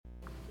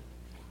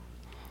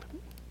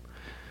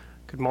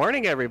Good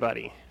morning,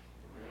 everybody.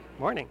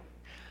 Morning.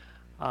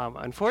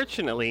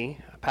 Unfortunately,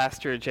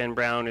 Pastor Jen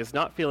Brown is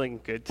not feeling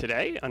good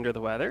today, under the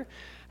weather.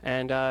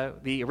 And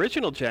the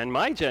original Jen,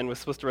 my Jen, was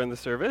supposed to run the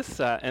service.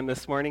 And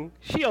this morning,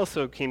 she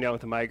also came down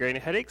with a migraine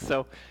and headache.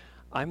 So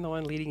I'm the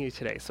one leading you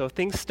today. So if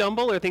things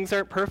stumble or things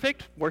aren't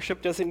perfect,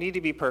 worship doesn't need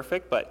to be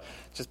perfect, but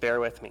just bear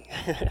with me.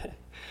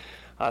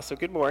 So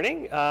good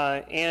morning,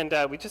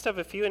 and we just have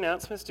a few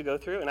announcements to go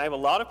through, and I have a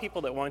lot of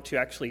people that want to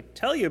actually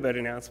tell you about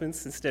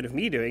announcements instead of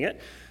me doing it,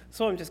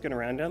 so I'm just going to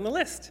round down the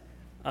list.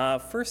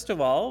 First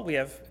of all, we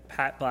have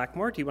Pat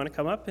Blackmore. Do you want to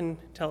come up and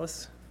tell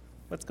us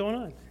what's going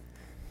on?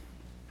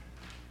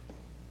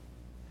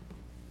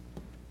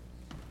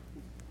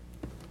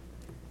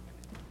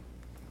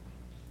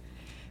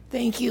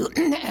 Thank you,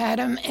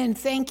 Adam, and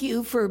thank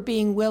you for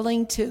being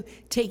willing to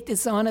take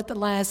this on at the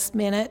last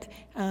minute.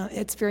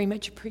 It's very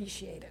much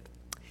appreciated.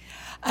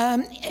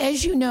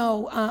 As you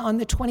know, on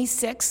the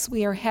 26th,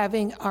 we are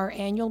having our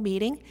annual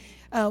meeting.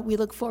 We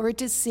look forward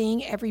to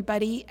seeing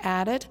everybody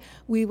at it.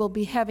 We will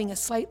be having a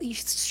slightly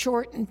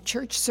shortened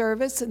church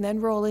service and then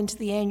roll into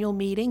the annual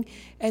meeting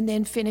and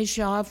then finish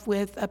off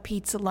with a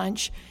pizza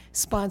lunch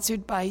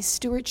sponsored by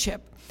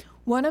Stewardship.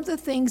 One of the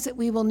things that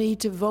we will need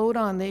to vote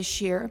on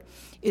this year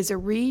is a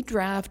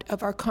redraft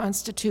of our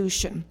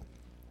Constitution.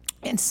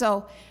 And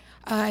so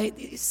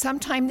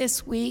sometime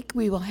this week,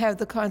 we will have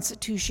the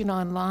Constitution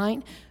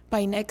online.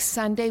 By next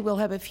Sunday, we'll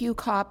have a few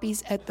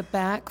copies at the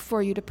back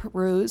for you to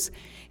peruse.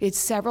 It's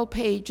several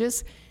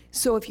pages,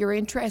 so if you're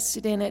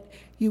interested in it,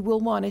 you will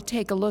want to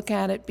take a look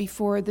at it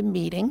before the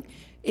meeting.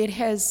 It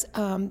has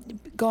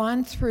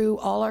gone through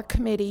all our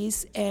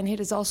committees, and it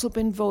has also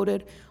been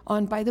voted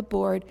on by the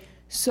board,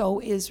 so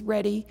is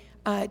ready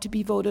to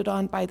be voted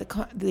on by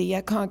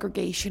the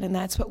congregation, and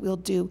that's what we'll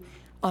do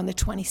on the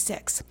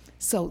 26th.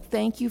 So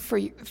thank you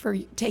for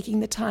taking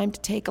the time to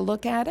take a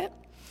look at it,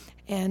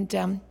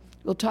 and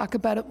we'll talk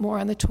about it more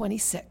on the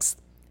 26th.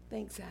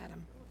 Thanks,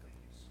 Adam.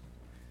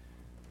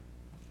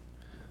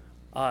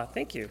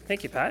 Thank you,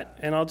 Pat.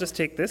 And I'll just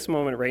take this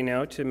moment right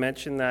now to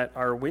mention that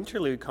our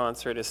Winterlude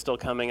concert is still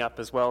coming up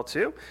as well,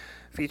 too,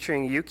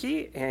 featuring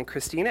Yuki and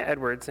Christina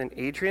Edwards and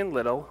Adrian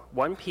Little,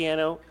 one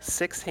piano,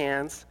 six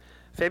hands,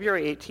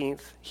 February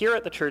 18th, here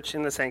at the church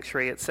in the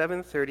sanctuary at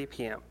 7:30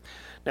 p.m.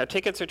 Now,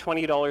 tickets are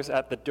 $20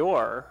 at the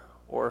door,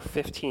 or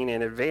 $15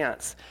 in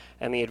advance.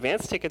 And the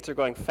advance tickets are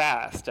going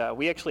fast.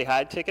 We actually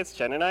had tickets,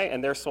 Jen and I,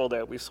 and they're sold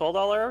out. We've sold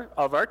all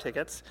of our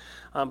tickets.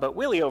 But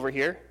Willie over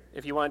here,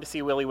 if you wanted to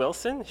see Willie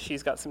Wilson,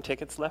 she's got some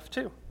tickets left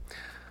too.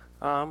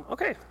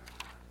 Okay,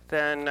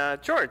 then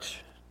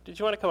George, did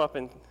you want to come up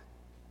and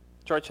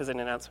George has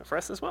an announcement for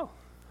us as well.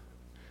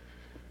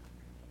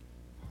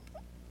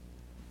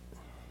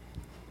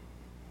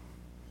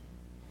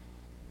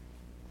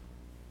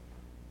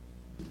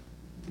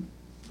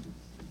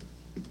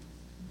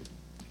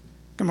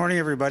 Good morning,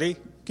 everybody.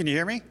 Can you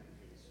hear me?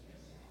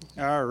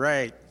 All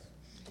right.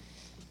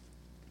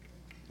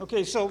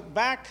 Okay, so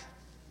back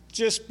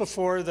just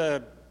before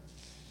the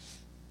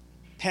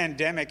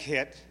pandemic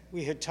hit,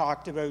 we had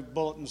talked about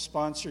bulletin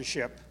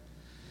sponsorship.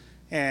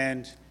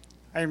 And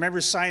I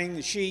remember signing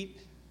the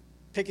sheet,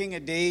 picking a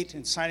date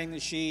and signing the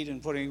sheet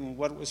and putting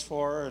what it was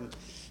for,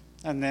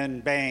 and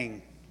then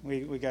bang,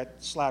 we got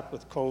slapped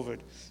with COVID.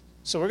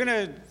 So we're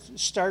going to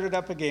start it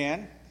up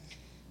again.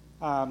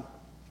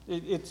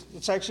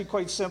 It's actually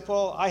quite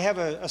simple. I have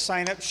a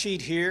sign-up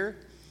sheet here.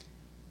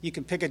 You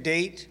can pick a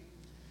date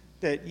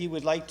that you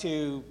would like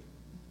to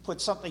put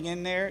something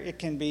in there. It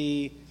can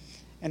be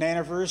an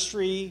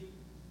anniversary,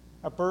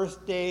 a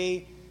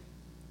birthday,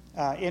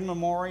 in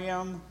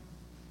memoriam.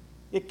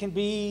 It can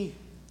be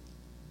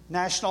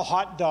National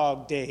Hot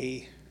Dog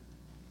Day,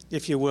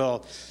 if you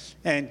will.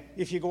 And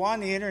if you go on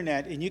the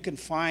internet and you can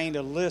find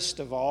a list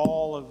of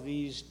all of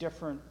these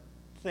different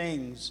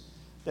things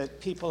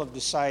that people have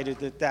decided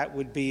that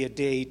would be a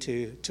day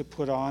to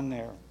put on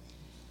there.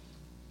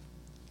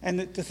 And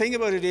the thing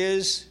about it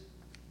is,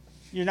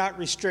 you're not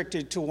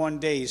restricted to one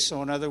day.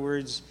 So in other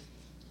words,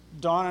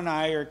 Dawn and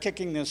I are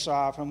kicking this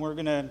off, and we're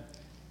going to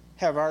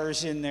have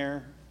ours in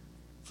there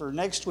for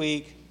next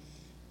week,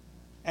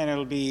 and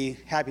it'll be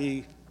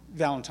Happy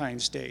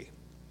Valentine's Day.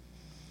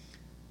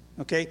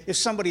 Okay? If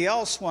somebody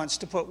else wants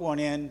to put one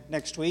in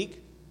next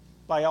week,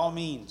 by all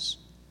means,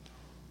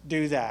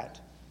 do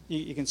that.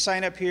 You can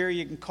sign up here,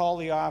 you can call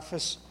the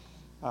office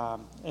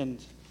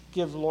and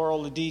give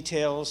Laurel the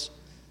details,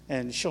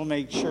 and she'll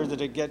make sure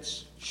that it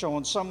gets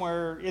shown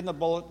somewhere in the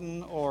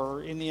bulletin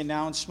or in the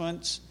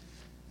announcements.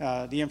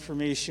 The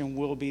information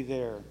will be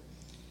there.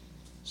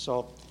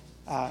 So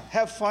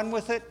have fun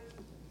with it.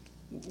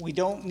 We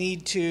don't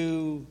need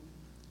to,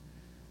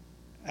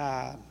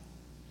 it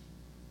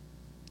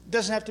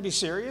doesn't have to be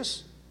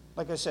serious.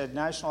 Like I said,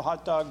 National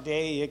Hot Dog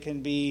Day, it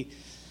can be,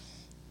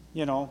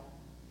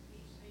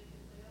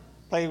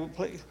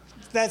 Play.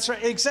 That's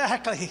right,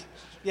 exactly.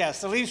 Yes,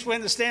 the Leafs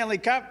win the Stanley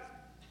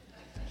Cup.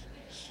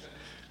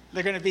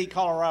 They're going to beat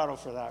Colorado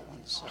for that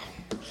one. So,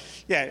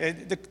 yeah,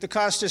 the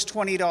cost is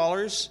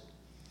 $20.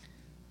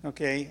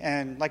 Okay,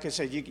 and like I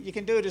said, you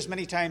can do it as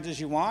many times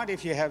as you want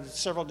if you have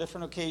several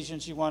different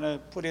occasions you want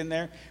to put in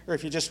there, or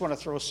if you just want to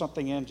throw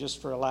something in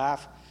just for a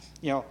laugh.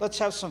 Let's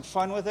have some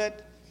fun with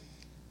it.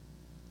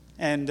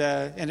 And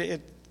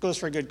it goes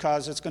for a good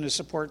cause. It's going to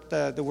support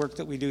the work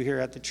that we do here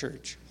at the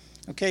church.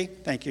 Okay,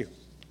 thank you.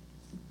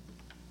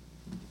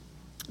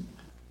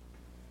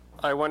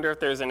 I wonder if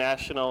there's a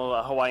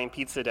National Hawaiian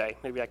Pizza Day.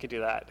 Maybe I could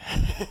do that.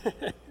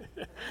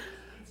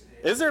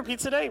 Is there a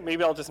pizza day?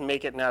 Maybe I'll just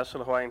make it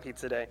National Hawaiian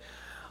Pizza Day.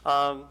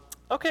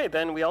 Okay,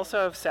 then we also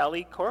have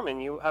Sally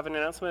Corman. You have an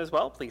announcement as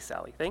well, please,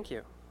 Sally. Thank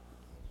you.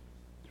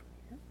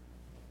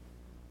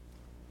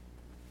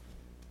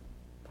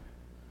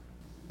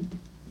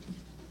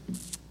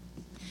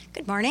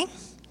 Good morning.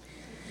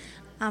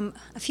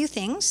 A few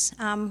things.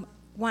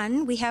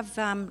 One, we have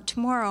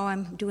tomorrow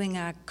I'm doing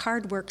a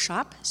card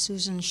workshop.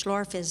 Susan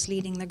Schlorf is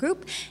leading the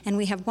group, and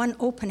we have one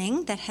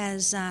opening that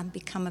has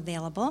become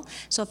available.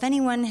 So if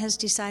anyone has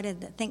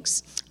decided that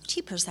thinks,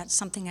 jeepers, that's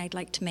something I'd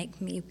like to make,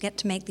 you get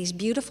to make these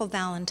beautiful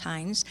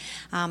Valentines.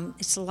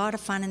 It's a lot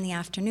of fun in the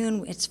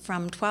afternoon. It's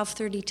from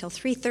 12:30 till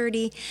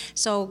 3:30.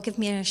 So give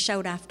me a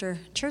shout after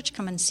church.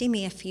 Come and see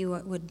me if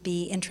you would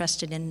be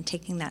interested in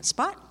taking that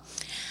spot.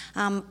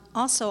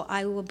 Also,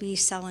 I will be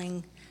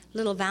selling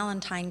little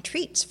Valentine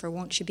treats for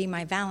Won't You Be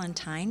My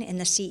Valentine in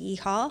the CE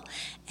Hall,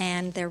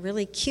 and they're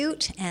really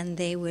cute, and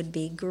they would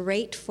be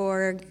great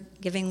for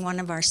giving one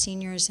of our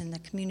seniors in the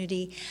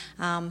community,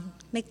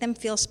 make them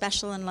feel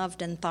special and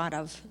loved and thought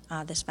of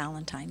this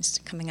Valentine's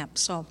coming up.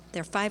 So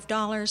they're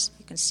 $5.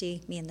 You can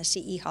see me in the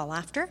CE Hall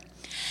after.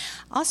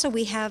 Also,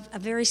 we have a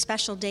very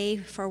special day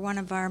for one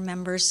of our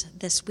members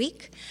this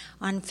week.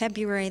 On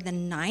February the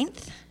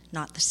 9th,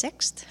 not the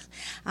 6th.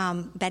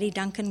 Betty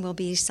Duncan will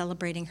be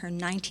celebrating her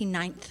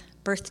 99th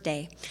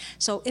birthday.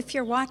 So if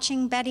you're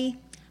watching, Betty,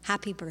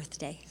 happy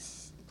birthday.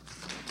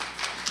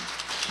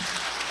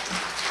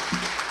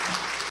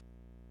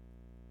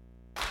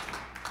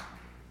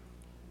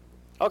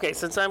 Okay,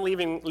 since I'm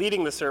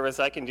leading the service,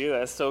 I can do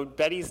this. So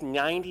Betty's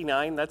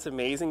 99. That's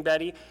amazing,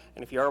 Betty.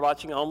 And if you are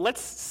watching at home, let's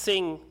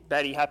sing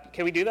Betty happy.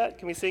 Can we do that?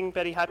 Can we sing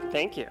Betty happy?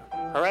 Thank you.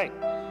 All right.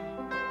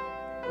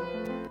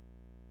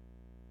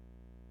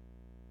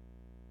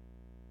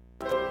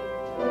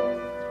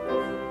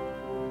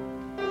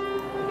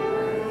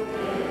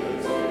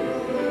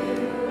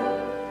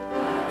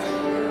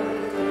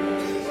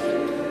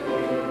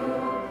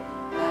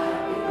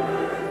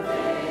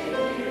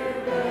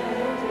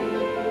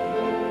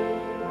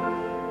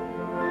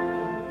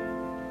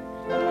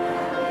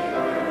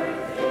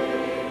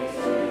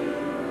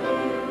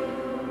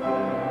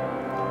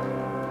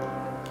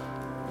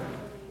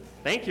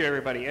 Thank you,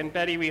 everybody. And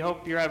Betty, we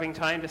hope you're having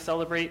time to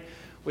celebrate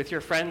with your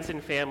friends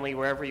and family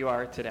wherever you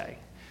are today.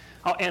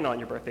 Oh, and on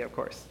your birthday, of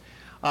course.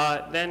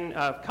 Then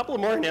a couple of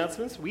more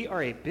announcements. We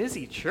are a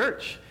busy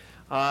church.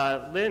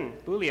 Lynn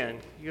Boulian,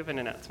 you have an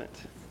announcement.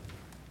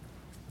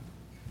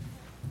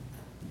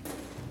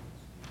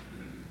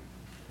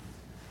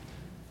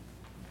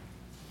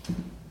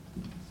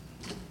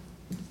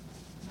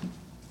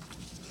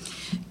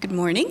 Good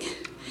morning.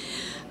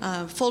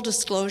 Full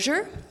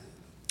disclosure,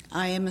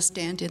 I am a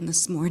stand-in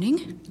this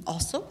morning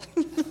also.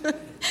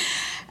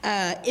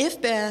 If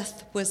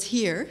Beth was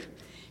here,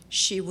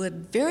 she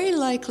would very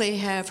likely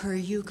have her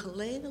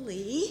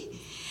ukulele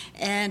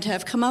and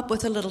have come up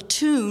with a little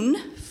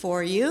tune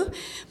for you,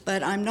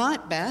 but I'm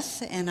not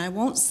Beth, and I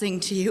won't sing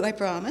to you, I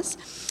promise.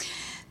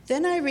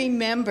 Then I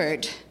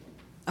remembered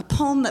a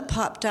poem that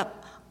popped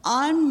up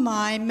on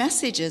my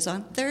messages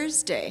on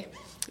Thursday.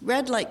 It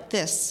read like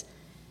this: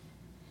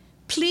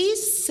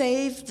 please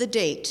save the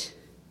date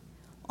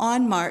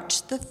on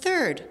March the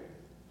 3rd.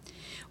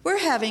 We're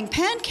having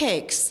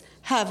pancakes,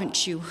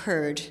 haven't you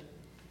heard?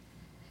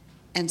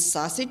 And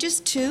sausages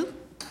too.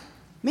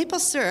 Maple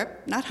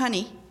syrup, not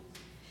honey.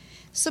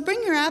 So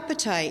bring your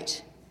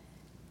appetite.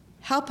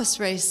 Help us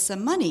raise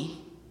some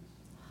money.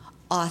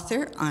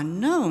 Author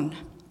unknown.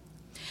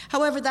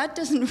 However, that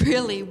doesn't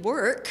really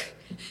work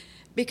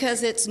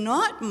because it's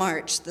not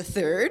March the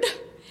 3rd.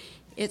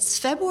 It's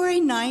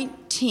February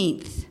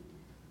 19th.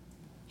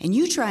 And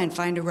you try and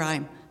find a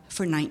rhyme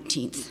for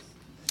 19th.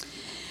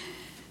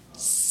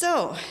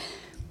 So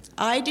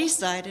I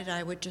decided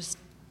I would just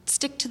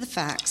stick to the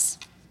facts.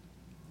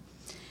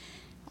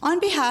 On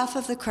behalf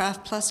of the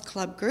Craft Plus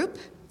Club Group,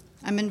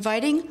 I'm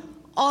inviting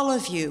all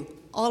of you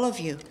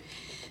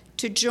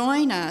to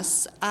join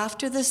us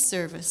after the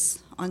service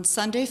on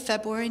Sunday,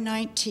 February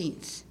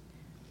 19th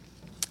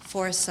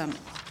for some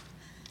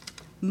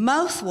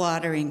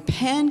mouth-watering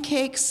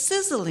pancakes,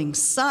 sizzling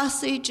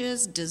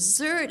sausages,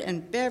 dessert,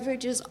 and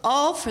beverages,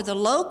 all for the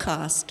low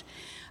cost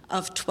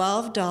of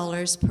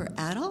 $12 per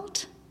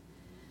adult.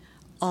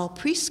 All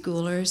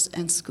preschoolers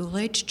and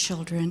school-aged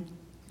children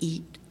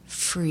eat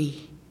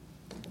free.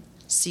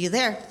 See you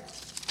there.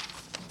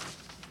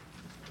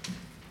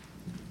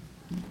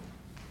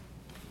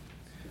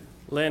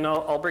 Lynn,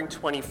 I'll bring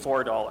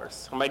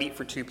 $24. I might eat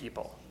for 2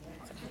 people.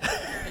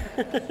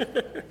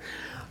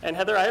 And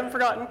Heather, I haven't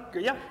forgotten.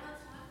 Yeah.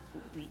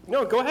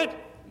 No, go ahead.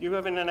 You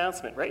have an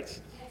announcement,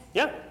 right?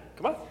 Yeah,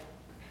 come on.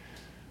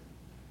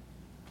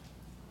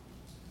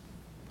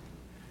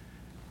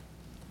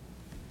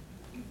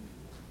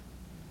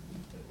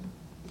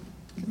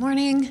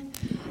 morning.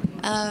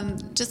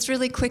 Just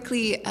really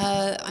quickly,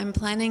 I'm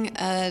planning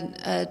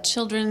a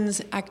children's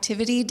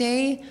activity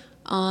day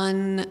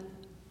on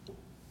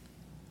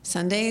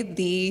Sunday,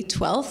 the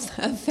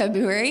 12th of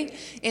February,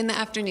 in the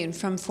afternoon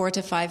from 4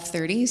 to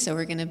 5:30. So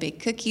we're going to bake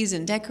cookies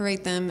and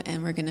decorate them,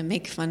 and we're going to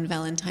make fun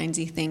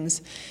Valentine's-y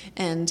things.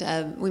 And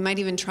we might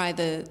even try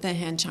the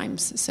hand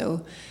chimes,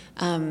 so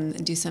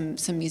do some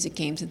music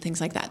games and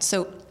things like that.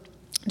 So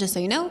just so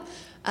you know,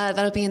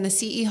 that'll be in the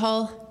CE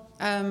Hall.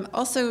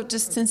 Also,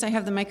 just since I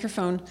have the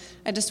microphone,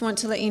 I just want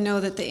to let you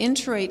know that the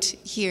introit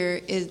here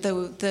is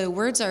the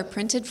words are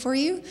printed for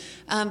you,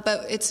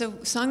 but it's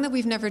a song that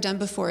we've never done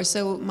before.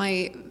 So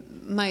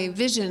my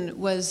vision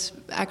was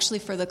actually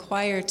for the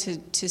choir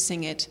to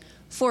sing it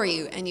for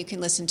you, and you can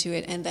listen to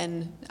it, and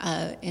then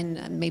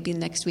in maybe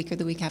next week or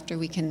the week after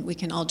we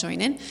can all join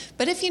in.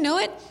 But if you know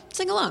it,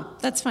 sing along.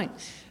 That's fine.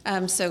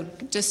 So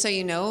just so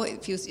you know,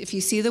 if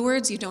you see the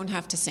words, you don't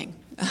have to sing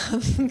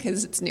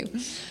because it's new.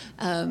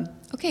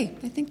 Okay,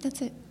 I think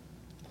that's it.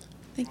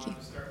 Thank you.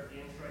 Start the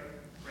introit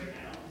right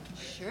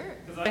now? Sure.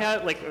 Because I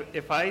had,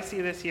 if I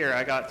see this here,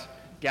 I got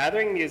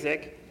gathering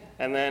music,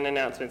 and then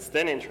announcements,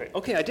 then introit.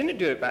 Okay, I didn't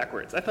do it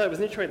backwards. I thought it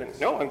was introit, then.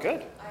 No, I'm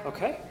good.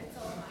 Okay.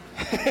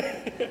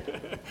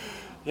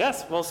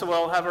 Yes, well, so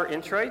we'll have our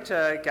introit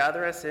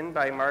gather us in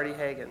by Marty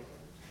Hagen.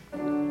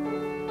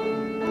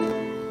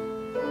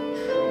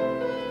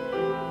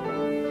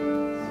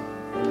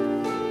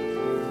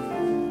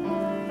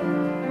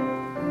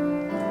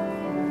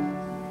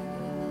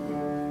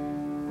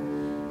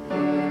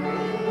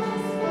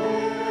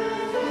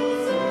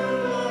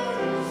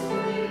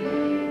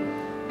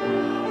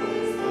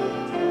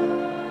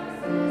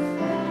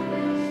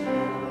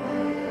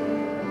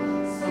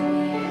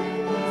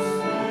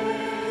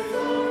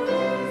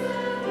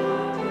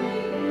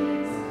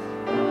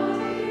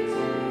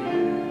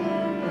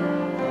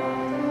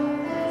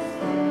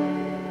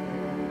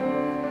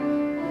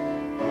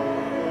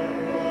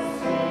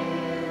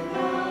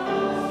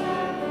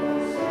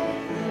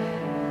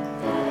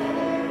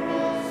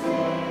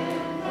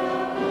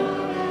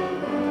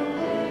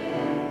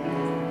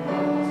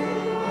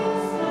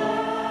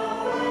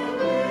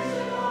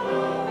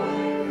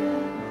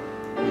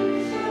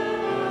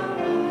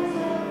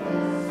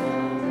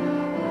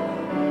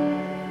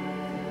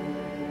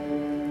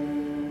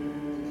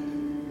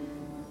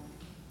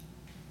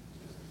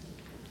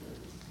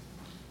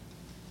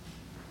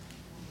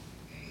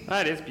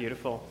 That is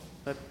beautiful.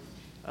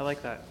 I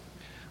like that.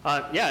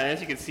 Yeah, and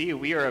as you can see,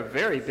 we are a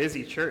very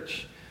busy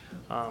church.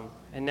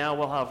 And now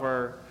we'll have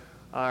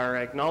our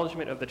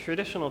acknowledgement of the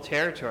traditional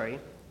territory.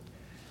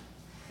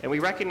 And we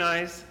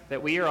recognize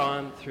that we are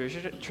on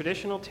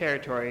traditional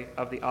territory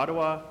of the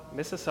Ottawa,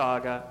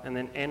 Mississauga, and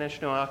the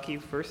Anishinaabe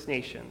First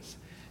Nations,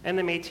 and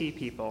the Métis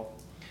people,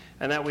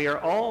 and that we are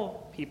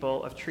all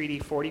people of Treaty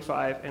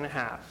 45 and a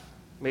half.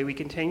 May we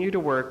continue to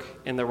work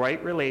in the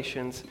right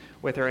relations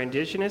with our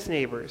Indigenous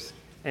neighbors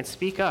and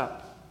speak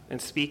up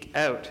and speak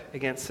out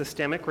against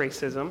systemic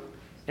racism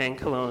and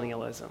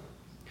colonialism.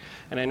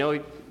 And I know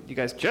you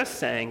guys just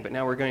sang, but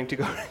now we're going to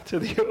go to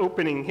the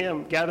opening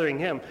hymn, gathering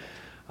hymn.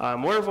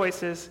 More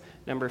Voices,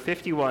 number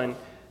 51,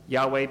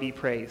 Yahweh Be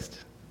Praised.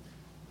 Yahweh be praised.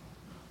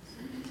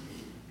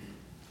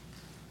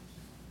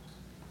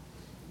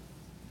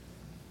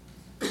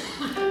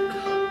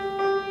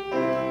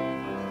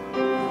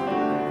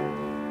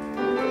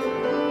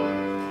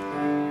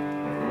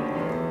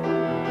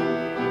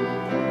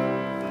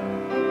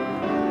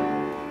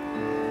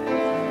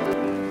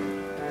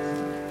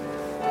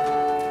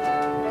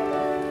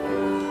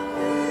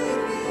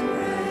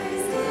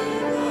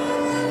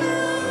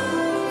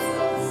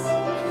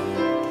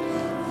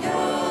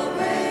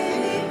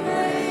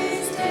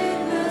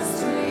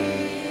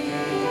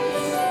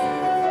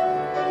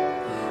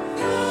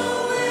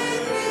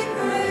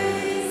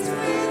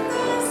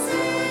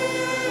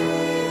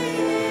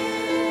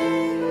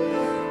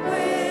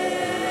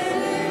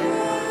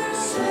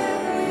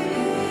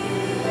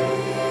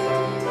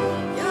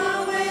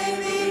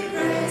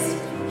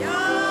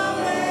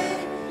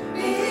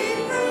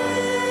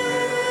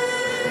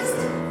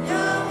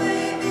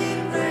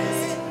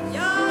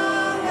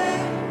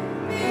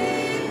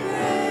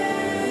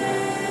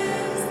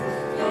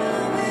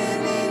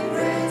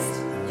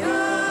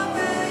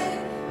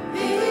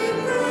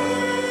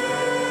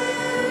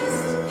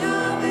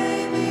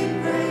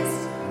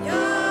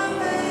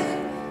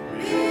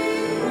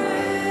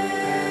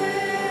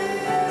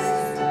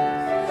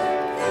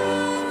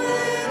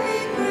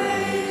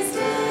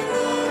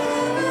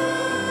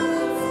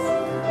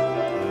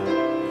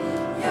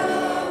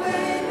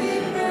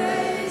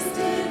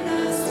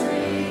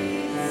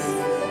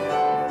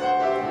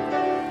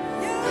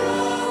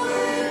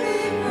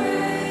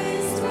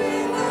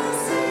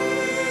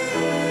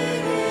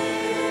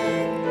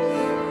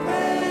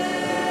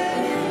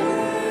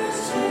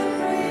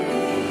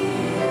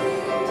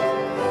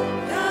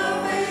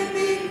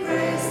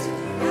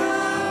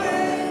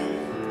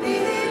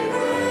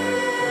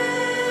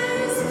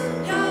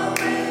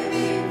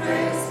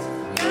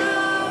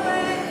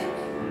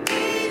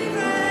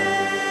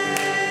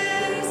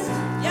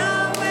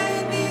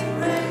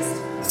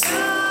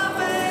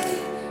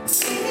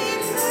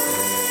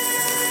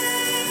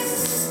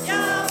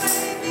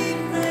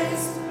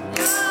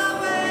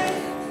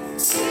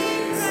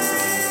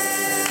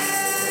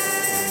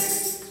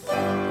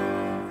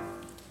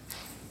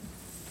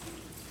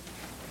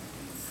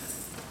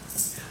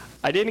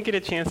 I didn't get a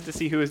chance to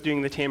see who was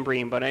doing the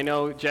tambourine, but I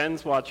know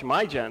Jen's watching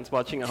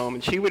at home,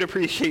 and she would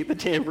appreciate the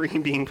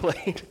tambourine being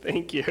played.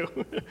 Thank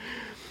you.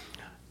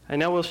 And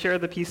now we'll share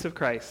the peace of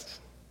Christ.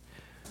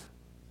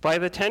 By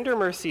the tender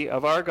mercy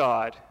of our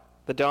God,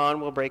 the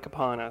dawn will break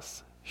upon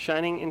us,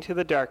 shining into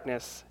the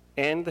darkness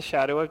and the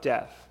shadow of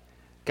death,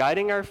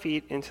 guiding our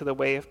feet into the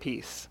way of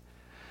peace.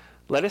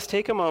 Let us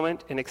take a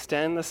moment and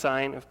extend the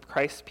sign of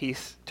Christ's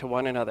peace to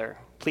one another.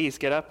 Please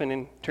get up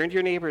and turn to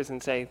your neighbors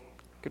and say,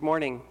 "Good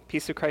morning.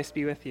 Peace of Christ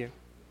be with you."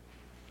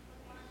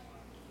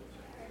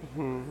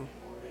 Mm-hmm.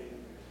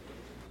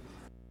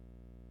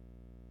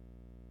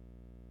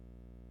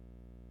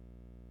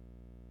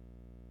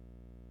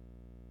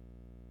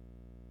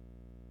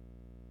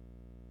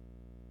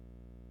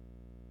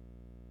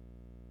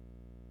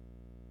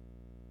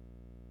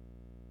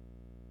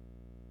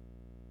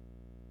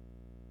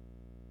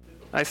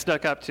 I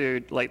snuck up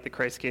to light the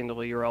Christ candle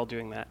while you were all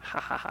doing that. Ha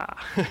ha ha.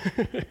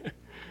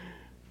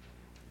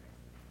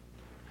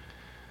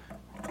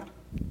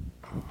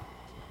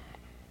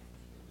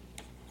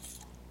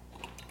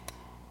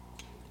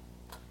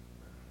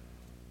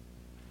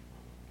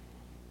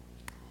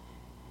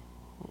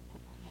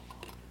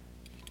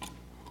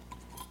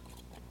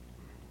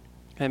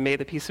 And may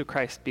the peace of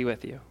Christ be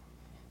with you.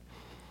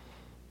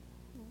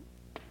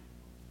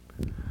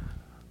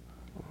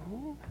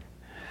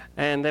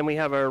 And then we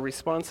have our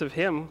responsive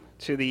hymn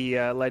to the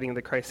lighting of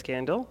the Christ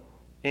candle,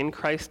 In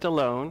Christ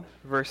Alone,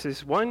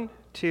 verses 1,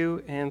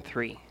 2, and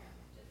 3.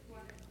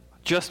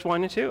 Just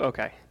 1 and 2?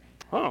 Okay.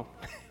 Oh.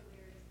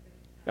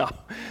 Oh,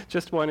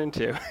 just 1 and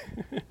 2.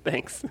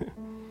 Thanks.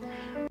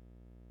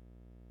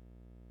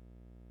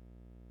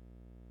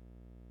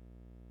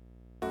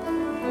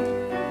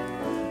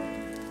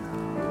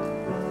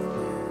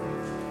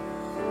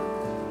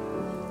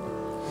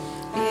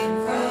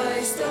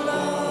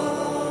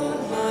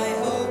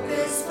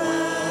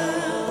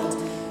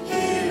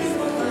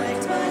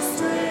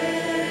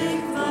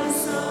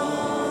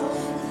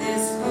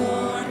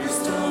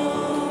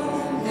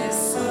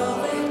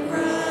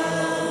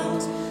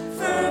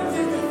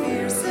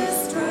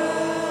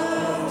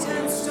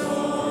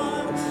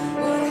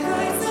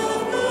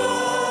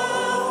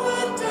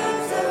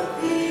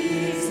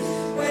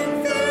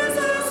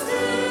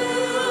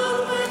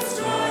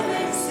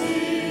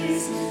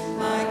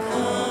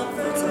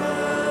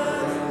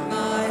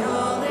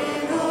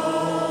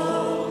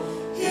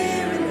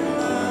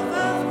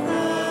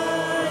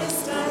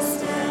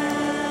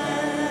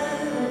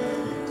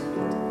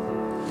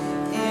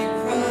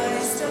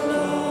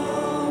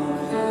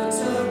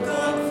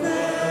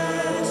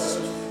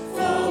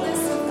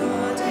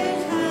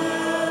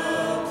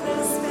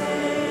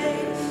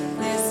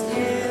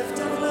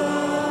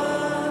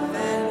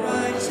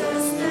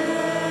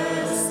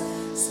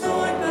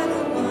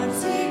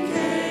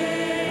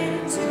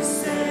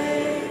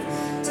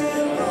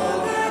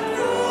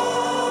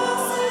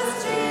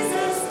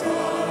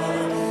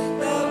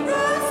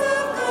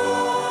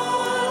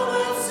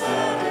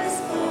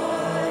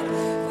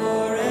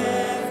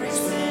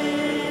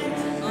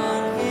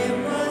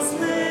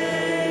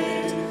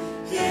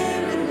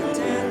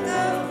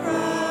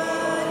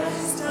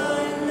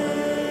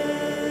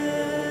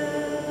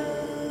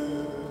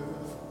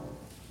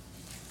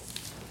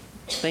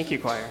 Thank you,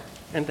 choir,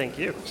 and thank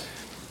you.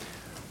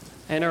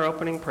 And our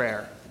opening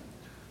prayer.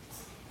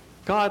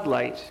 God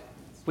light,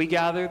 we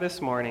gather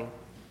this morning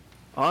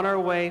on our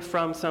way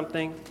from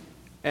something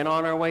and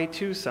on our way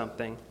to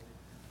something,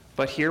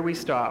 but here we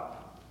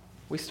stop.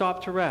 We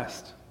stop to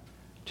rest,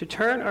 to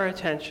turn our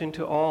attention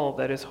to all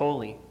that is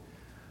holy.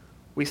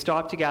 We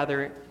stop to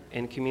gather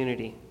in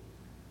community,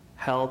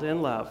 held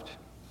and loved,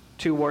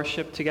 to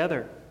worship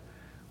together.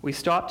 We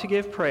stop to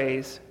give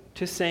praise,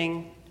 to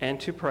sing and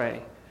to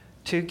pray,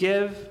 to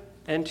give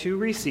and to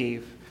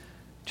receive,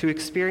 to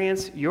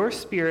experience your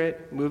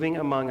Spirit moving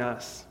among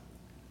us.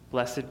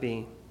 Blessed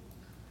be.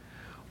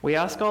 We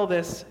ask all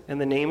this in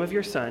the name of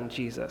your Son,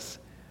 Jesus,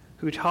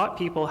 who taught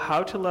people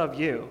how to love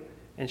you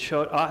and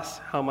showed us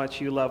how much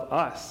you love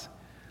us,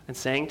 and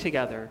sang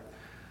together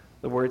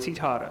the words he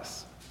taught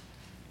us.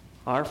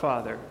 Our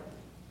Father,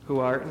 who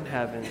art in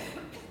heaven,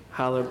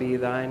 hallowed be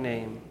thy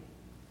name.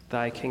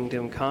 Thy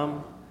kingdom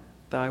come,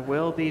 thy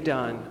will be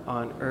done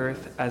on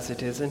earth as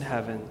it is in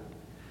heaven.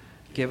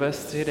 Give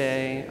us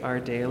today our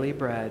daily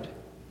bread,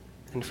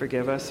 and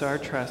forgive us our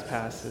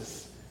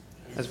trespasses,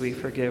 as we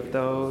forgive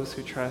those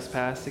who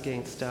trespass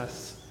against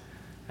us.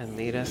 And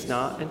lead us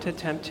not into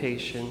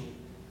temptation,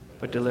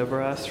 but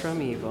deliver us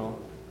from evil.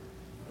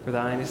 For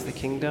thine is the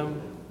kingdom,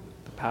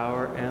 the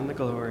power, and the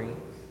glory,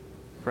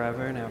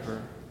 forever and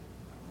ever.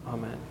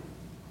 Amen.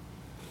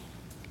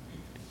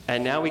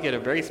 And now we get a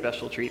very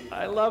special treat.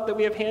 I love that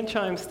we have hand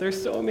chimes. They're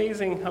so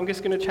amazing. I'm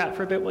just going to chat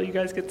for a bit while you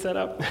guys get set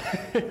up.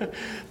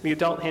 The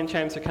adult hand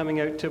chimes are coming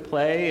out to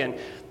play, and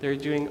they're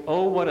doing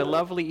Oh, What a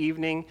Lovely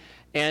Evening.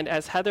 And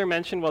as Heather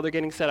mentioned while they're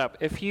getting set up,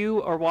 if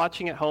you are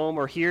watching at home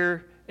or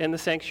here in the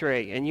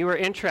sanctuary and you are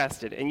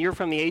interested and you're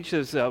from the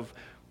ages of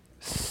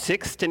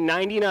 6 to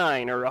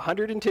 99 or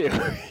 102,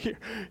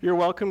 you're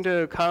welcome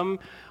to come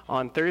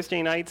on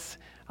Thursday nights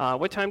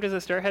What time does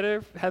it start,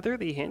 Heather,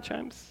 the hand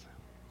chimes?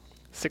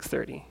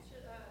 6:30.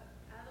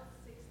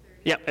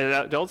 Yeah,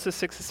 adults is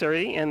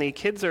 6:30, and the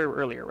kids are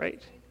earlier,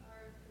 right?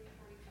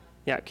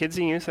 Yeah, kids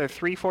and youth are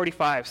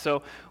 3:45.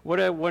 So what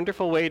a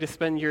wonderful way to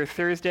spend your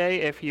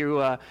Thursday if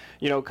you,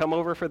 come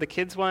over for the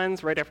kids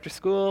ones right after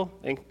school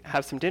and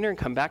have some dinner and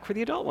come back for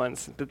the adult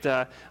ones. But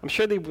I'm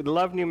sure they would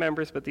love new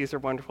members, but these are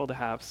wonderful to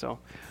have. So,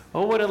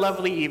 what a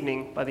lovely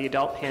evening by the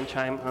Adult Hand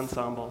Chime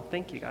Ensemble.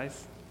 Thank you,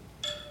 guys.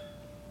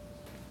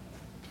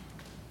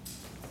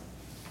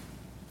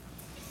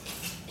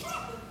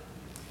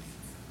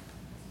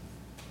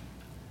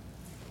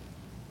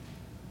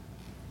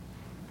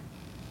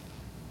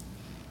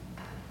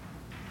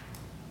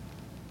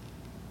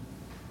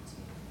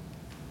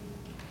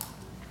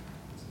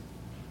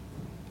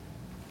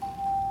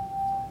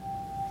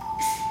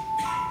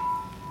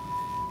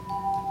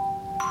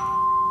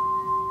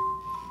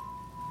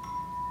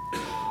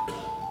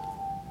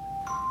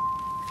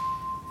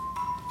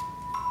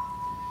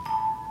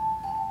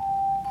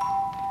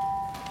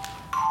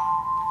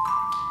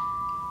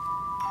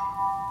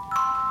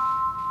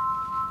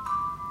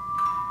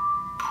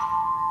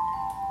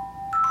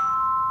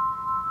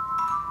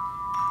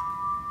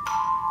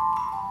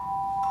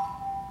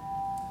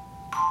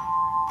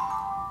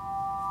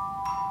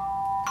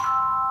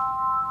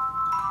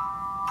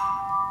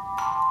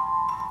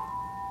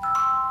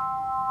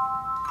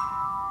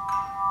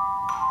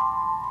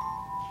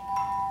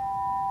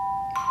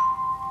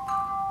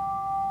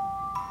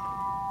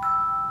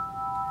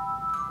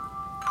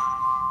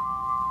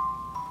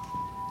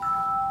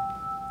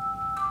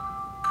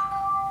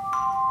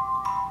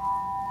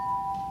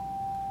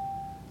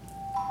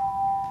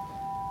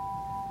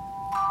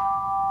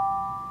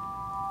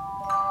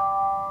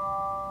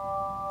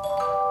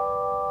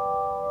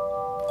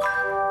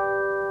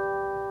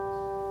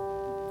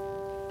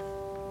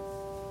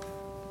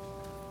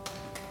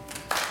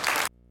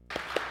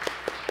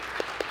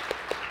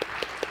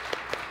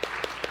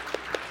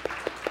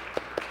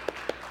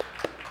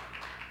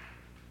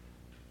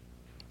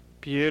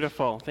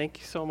 Beautiful. Thank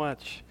you so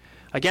much.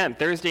 Again,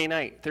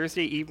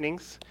 Thursday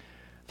evenings,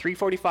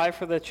 3:45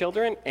 for the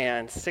children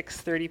and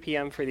 6:30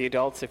 p.m. for the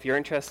adults if you're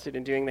interested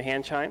in doing the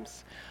hand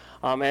chimes.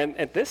 And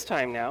at this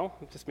time now,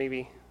 just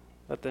maybe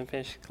let them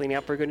finish cleaning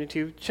up, we're going to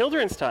do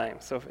children's time.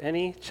 So if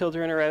any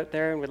children are out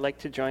there and would like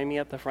to join me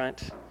at the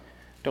front,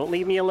 don't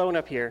leave me alone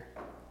up here.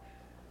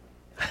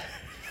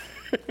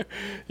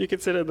 You can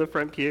sit in the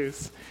front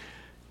pews.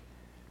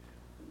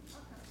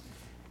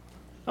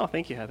 Oh,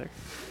 thank you, Heather.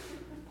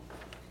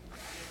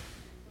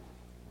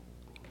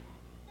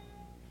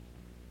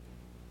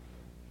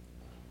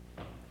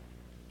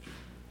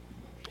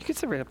 You can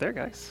sit right up there,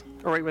 guys.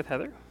 Or right with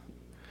Heather.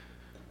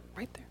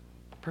 Right there.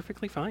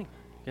 Perfectly fine.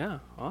 Yeah,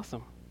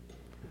 awesome.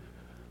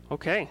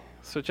 Okay,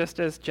 so just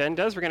as Jen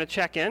does, we're going to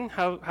check in.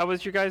 How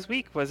was your guys'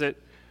 week? Was it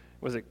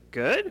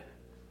good?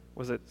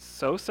 Was it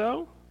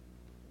so-so?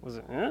 Was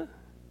it, It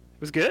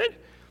was good?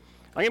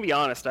 I'm going to be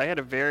honest. I had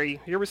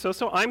you were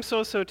so-so? I'm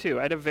so-so too.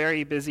 I had a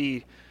very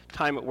busy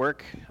time at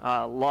work.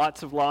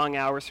 Lots of long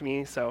hours for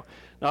me, so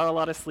not a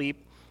lot of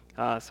sleep.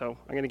 So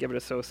I'm going to give it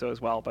a so-so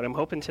as well. But I'm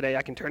hoping today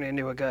I can turn it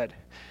into a good.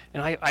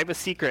 And I have a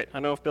secret. I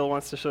don't know if Bill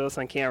wants to show this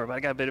on camera, but I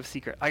got a bit of a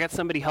secret. I got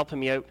somebody helping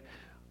me out,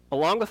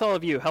 along with all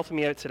of you, helping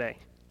me out today.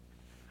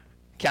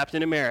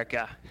 Captain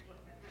America.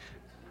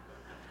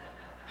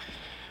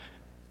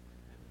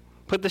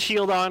 Put the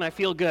shield on, I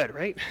feel good,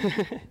 right?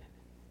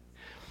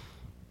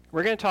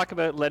 We're going to talk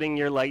about letting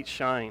your light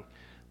shine.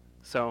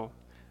 So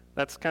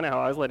that's kind of how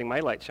I was letting my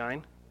light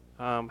shine,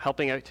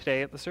 helping out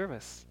today at the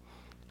service.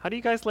 How do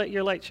you guys let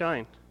your light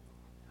shine?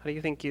 How do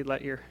you think you'd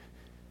do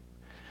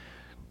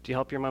you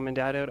help your mom and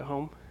dad out at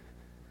home?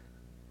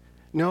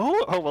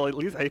 No? Oh, well, at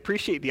least I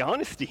appreciate the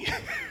honesty.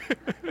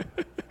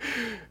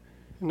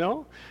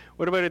 No?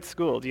 What about at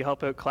school? Do you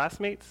help out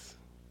classmates?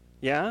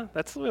 Yeah?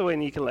 That's the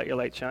way you can let your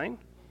light shine.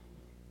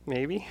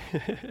 Maybe.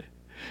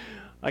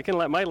 I can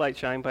let my light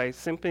shine by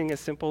something as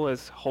simple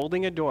as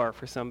holding a door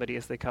for somebody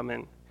as they come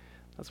in.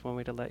 That's one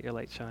way to let your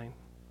light shine.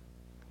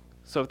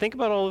 So think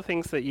about all the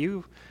things that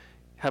you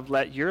have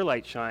let your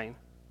light shine,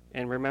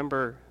 and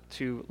remember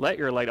to let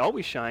your light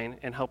always shine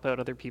and help out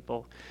other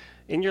people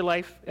in your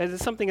life. As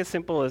something as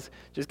simple as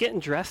just getting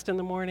dressed in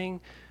the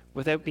morning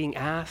without being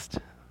asked.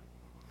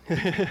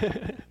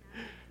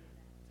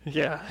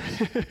 Yeah.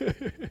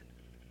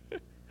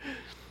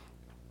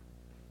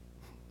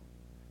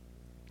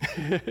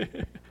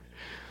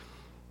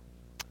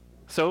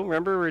 So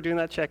remember, we're doing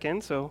that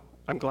check-in, so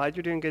I'm glad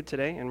you're doing good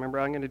today, and remember,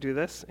 I'm going to do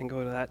this and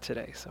go to that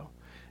today,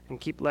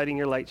 and keep letting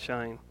your light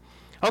shine.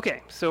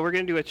 Okay, so we're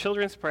going to do a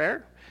children's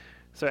prayer.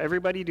 So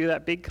everybody do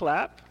that big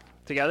clap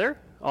together,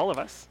 all of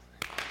us.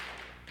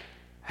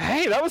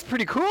 Hey, that was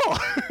pretty cool.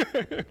 I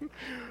didn't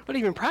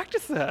even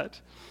practice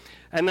that.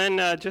 And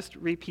then just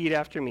repeat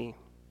after me.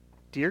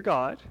 Dear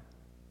God,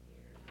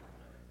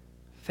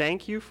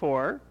 thank you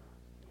for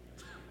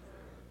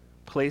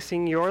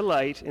placing your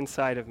light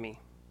inside of me.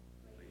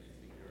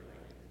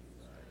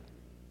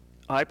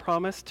 I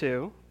promise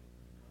to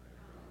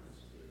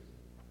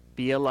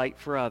Be a light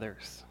for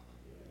others,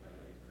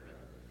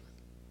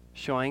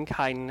 showing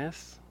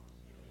kindness,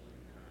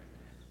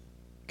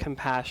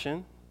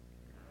 compassion,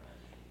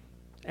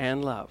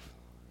 and love.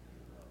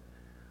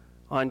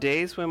 On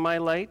days when my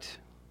light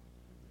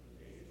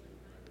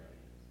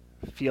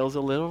feels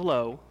a little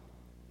low,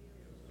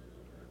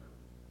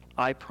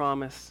 I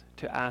promise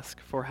to ask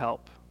for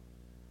help.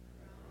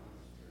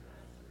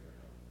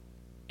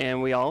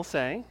 And we all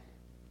say,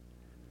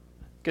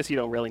 because you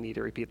don't really need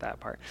to repeat that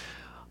part,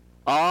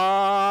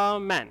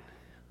 Amen.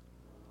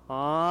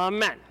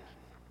 Amen.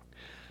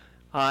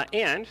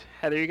 And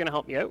Heather, you're going to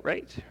help me out,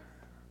 right?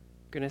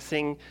 We're going to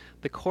sing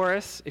the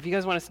chorus. If you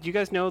guys want to, do you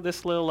guys know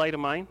This Little Light of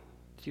Mine?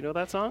 Do you know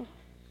that song? No.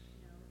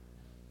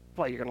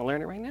 Well, you're going to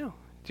learn it right now.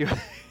 Do you?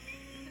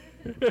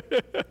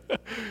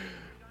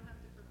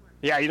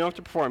 Yeah, you don't have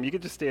to perform. You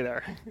can just stay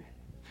there.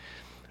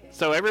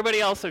 So everybody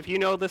else, if you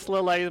know This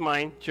Little Light of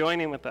Mine, join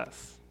in with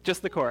us.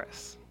 Just the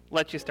chorus.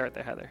 Let you start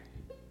there, Heather.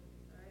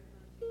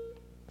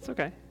 It's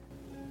okay.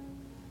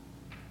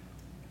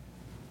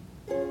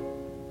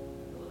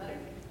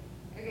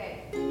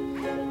 Okay.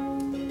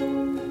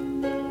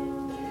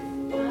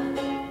 1,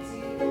 2,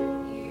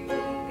 here we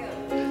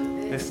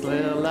go. This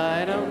little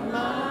light of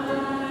mine.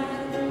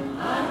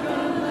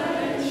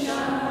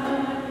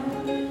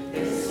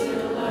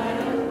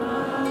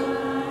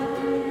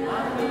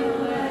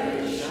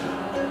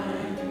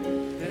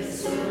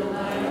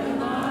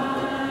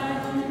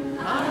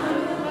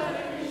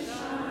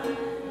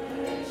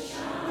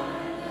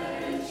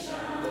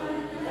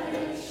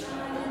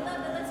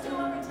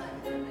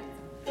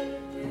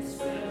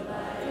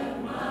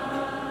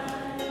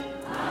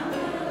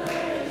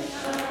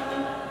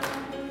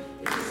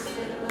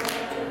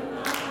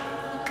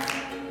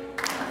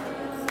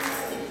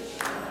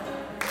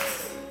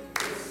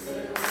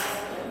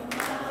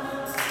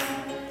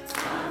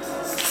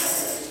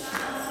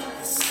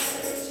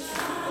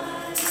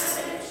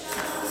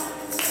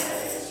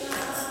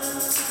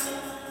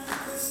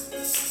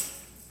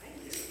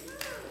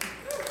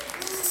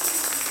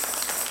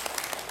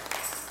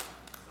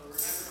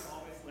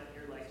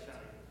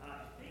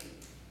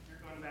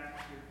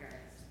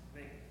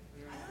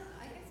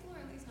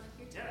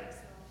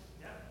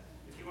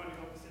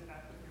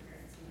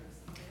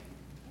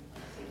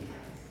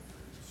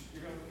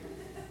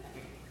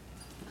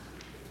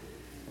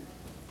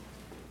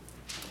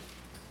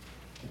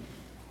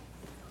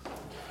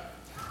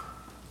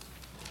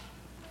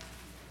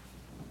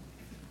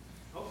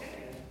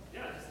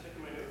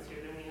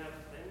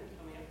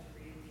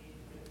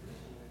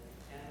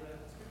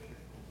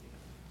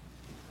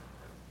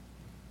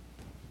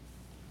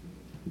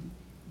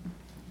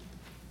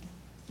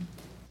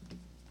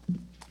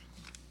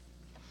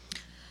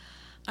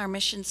 Our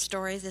mission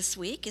story this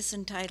week is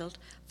entitled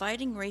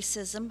Fighting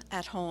Racism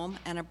at Home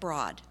and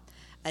Abroad,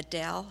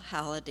 Adele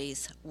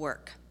Halliday's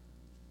work.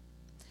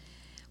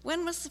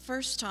 When was the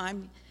first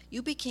time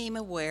you became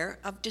aware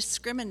of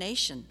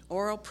discrimination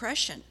or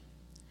oppression?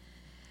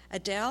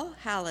 Adele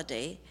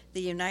Halliday,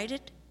 the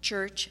United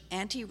Church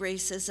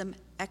Anti-Racism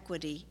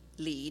Equity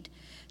Lead,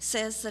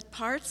 says that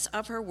parts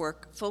of her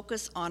work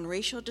focus on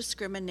racial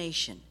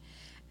discrimination,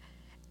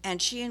 and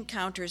she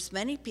encounters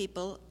many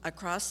people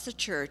across the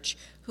church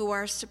who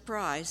are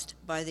surprised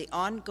by the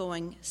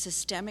ongoing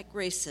systemic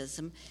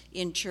racism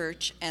in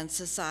church and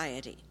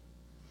society.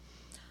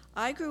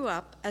 I grew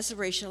up as a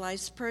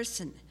racialized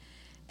person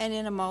and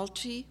in a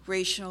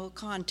multiracial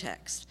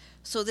context,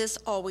 so this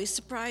always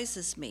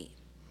surprises me.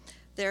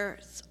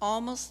 There's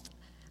almost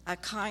a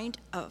kind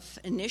of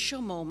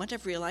initial moment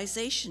of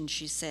realization,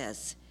 she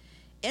says.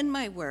 In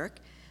my work,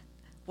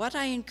 what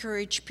I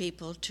encourage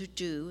people to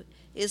do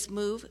is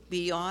move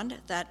beyond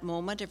that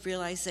moment of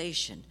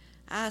realization,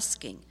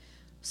 asking,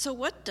 so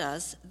what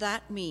does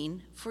that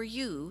mean for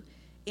you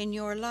in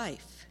your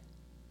life?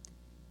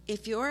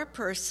 If you're a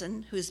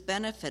person who's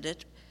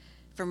benefited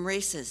from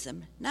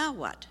racism, now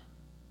what?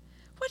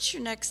 What's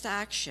your next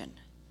action?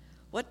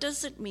 What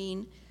does it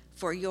mean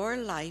for your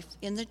life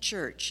in the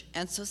church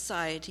and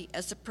society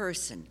as a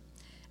person,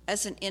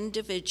 as an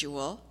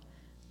individual,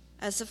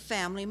 as a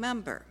family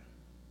member?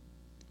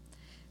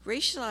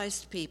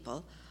 Racialized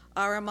people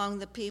are among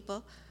the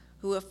people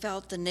who have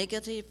felt the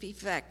negative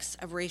effects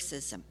of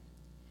racism.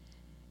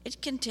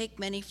 It can take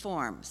many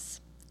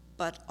forms,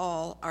 but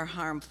all are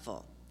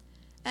harmful.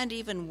 And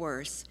even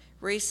worse,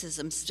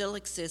 racism still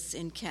exists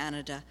in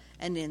Canada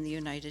and in the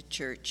United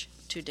Church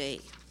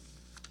today.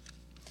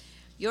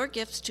 Your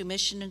gifts to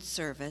mission and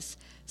service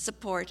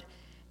support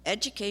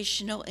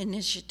educational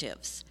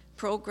initiatives,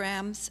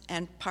 programs,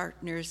 and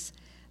partners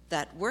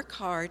that work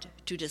hard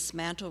to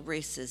dismantle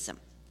racism.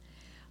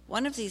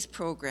 One of these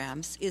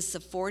programs is the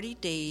 40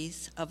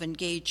 Days of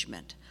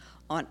Engagement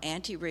on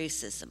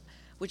Anti-Racism,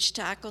 which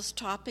tackles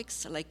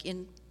topics like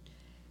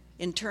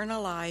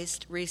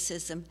internalized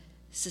racism,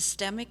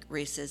 systemic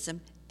racism,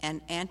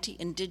 and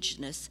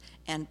anti-Indigenous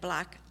and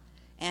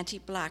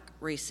anti-Black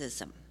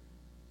racism.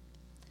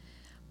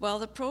 While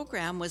the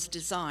program was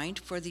designed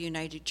for the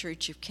United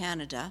Church of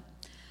Canada,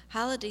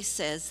 Halliday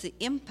says the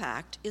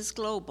impact is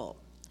global.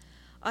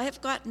 I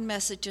have gotten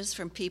messages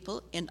from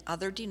people in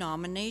other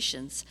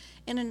denominations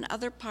and in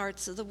other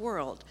parts of the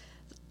world,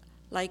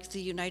 like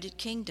the United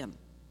Kingdom,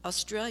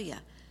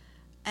 Australia,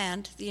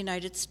 and the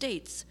United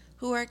States,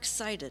 who are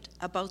excited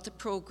about the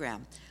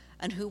program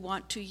and who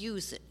want to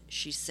use it,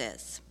 she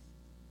says.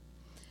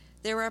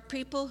 There are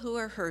people who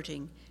are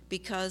hurting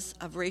because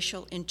of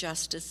racial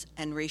injustice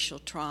and racial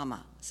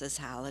trauma, says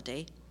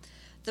Halliday.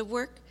 The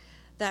work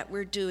that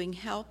we're doing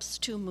helps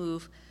to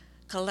move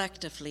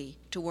collectively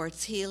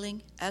towards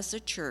healing as a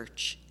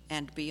church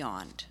and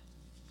beyond.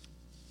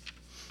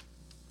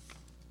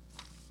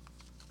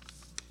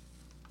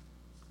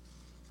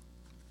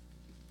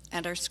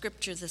 And our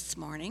scripture this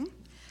morning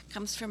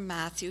comes from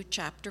Matthew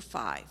chapter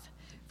 5,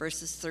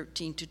 verses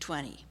 13 to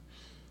 20.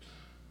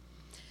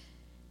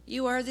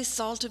 You are the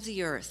salt of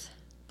the earth,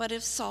 but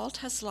if salt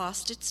has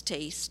lost its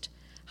taste,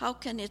 how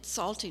can its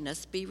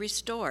saltiness be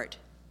restored?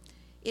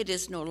 It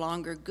is no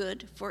longer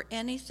good for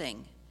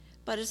anything,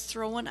 but is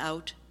thrown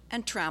out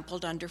and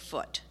trampled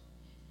underfoot.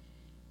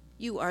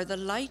 You are the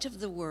light of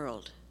the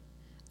world.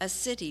 A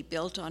city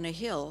built on a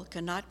hill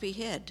cannot be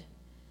hid.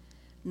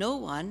 No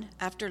one,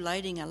 after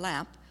lighting a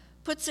lamp,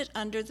 puts it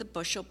under the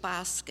bushel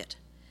basket,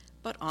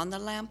 but on the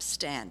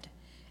lampstand,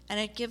 and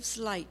it gives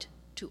light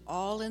to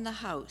all in the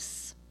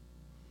house.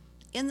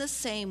 In the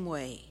same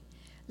way,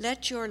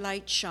 let your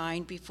light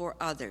shine before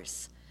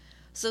others,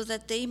 so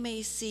that they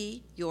may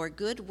see your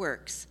good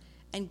works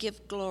and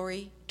give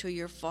glory to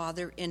your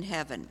Father in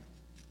heaven.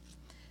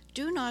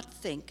 Do not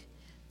think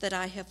that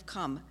I have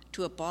come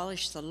to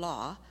abolish the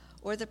law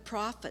or the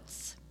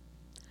prophets.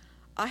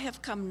 I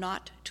have come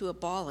not to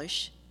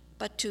abolish,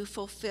 but to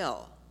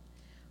fulfill.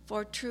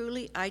 For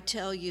truly I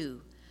tell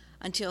you,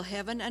 until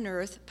heaven and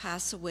earth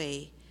pass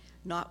away,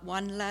 not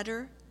one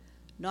letter,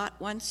 not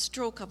one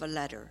stroke of a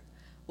letter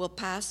will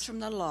pass from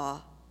the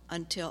law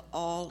until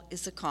all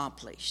is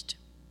accomplished.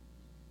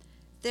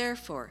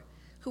 Therefore,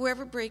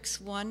 whoever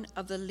breaks one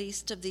of the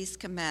least of these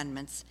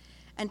commandments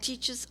and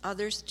teaches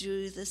others to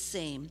do the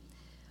same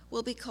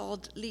will be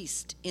called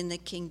least in the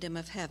kingdom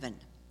of heaven.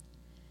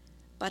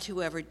 But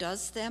whoever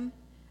does them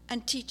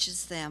and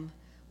teaches them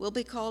will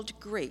be called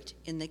great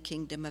in the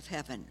kingdom of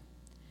heaven.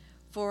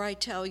 For I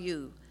tell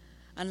you,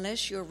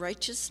 unless your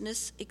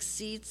righteousness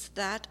exceeds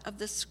that of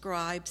the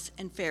scribes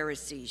and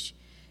Pharisees,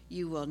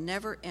 you will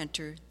never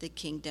enter the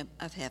kingdom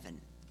of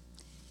heaven.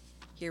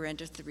 Here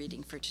endeth the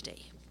reading for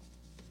today.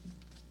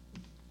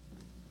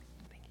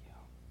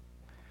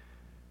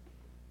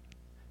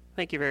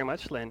 Thank you very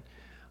much, Lynn.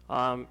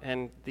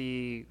 And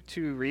the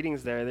two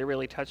readings there, they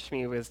really touched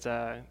me, was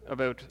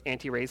about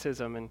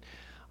anti-racism.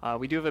 And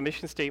we do have a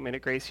mission statement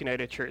at Grace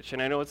United Church,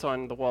 and I know it's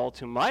on the wall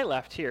to my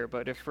left here,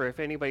 but if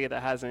anybody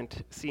that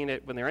hasn't seen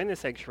it when they're in the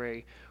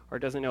sanctuary or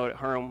doesn't know it at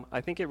home, I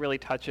think it really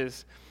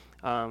touches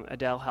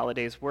Adele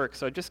Halliday's work.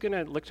 So I'm just going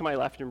to look to my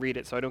left and read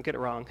it so I don't get it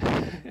wrong.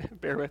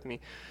 Bear with me.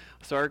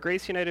 So our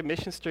Grace United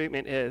mission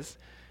statement is,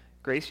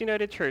 Grace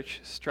United Church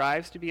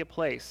strives to be a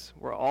place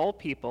where all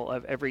people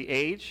of every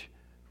age,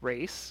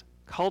 race,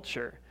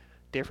 culture,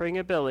 differing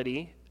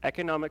ability,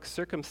 economic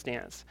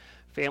circumstance,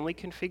 family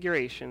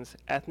configurations,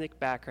 ethnic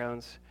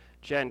backgrounds,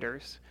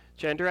 genders,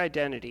 gender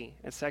identity,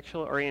 and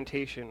sexual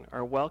orientation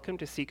are welcome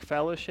to seek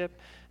fellowship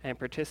and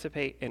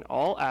participate in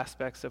all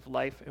aspects of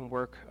life and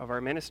work of our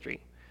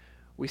ministry.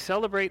 We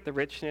celebrate the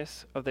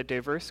richness of the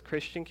diverse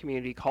Christian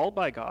community called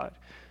by God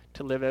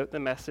to live out the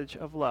message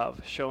of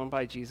love shown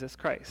by Jesus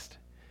Christ.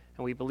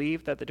 And we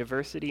believe that the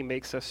diversity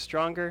makes us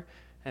stronger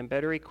and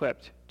better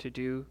equipped to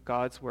do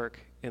God's work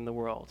in the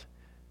world.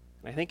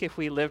 And I think if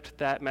we lived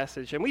that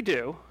message, and we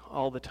do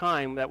all the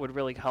time, that would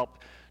really help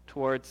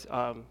towards,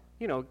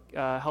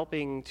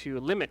 helping to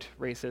limit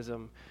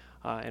racism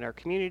in our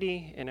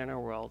community and in our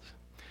world.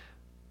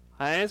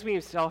 As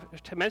we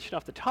mentioned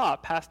off the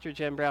top, Pastor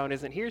Jen Brown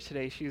isn't here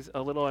today. She's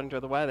a little under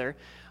the weather,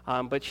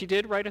 but she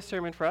did write a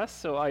sermon for us,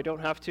 so I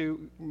don't have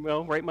to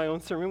write my own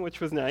sermon,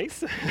 which was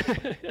nice.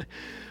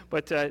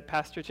 But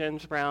Pastor Jen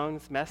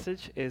Brown's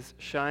message is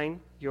Shine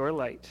Your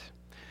Light.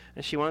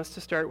 And she wants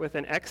to start with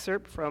an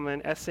excerpt from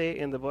an essay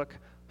in the book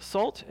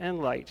Salt and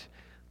Light,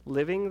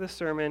 Living the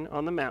Sermon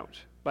on the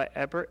Mount by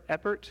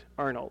Eppert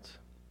Arnold.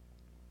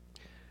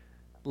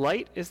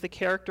 Light is the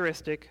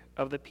characteristic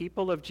of the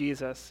people of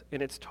Jesus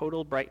in its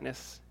total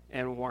brightness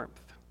and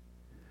warmth.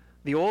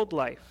 The old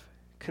life,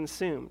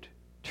 consumed,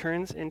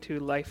 turns into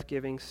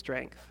life-giving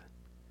strength.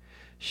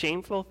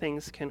 Shameful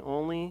things can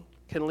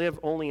live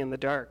only in the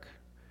dark.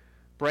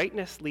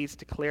 Brightness leads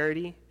to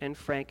clarity and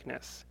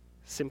frankness,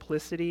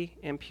 simplicity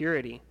and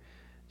purity,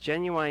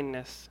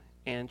 genuineness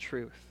and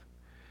truth.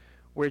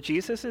 Where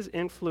Jesus'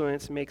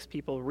 influence makes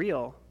people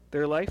real,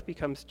 their life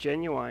becomes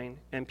genuine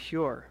and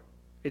pure.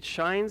 It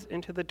shines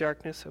into the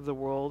darkness of the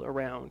world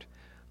around,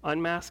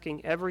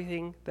 unmasking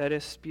everything that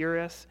is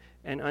spurious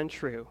and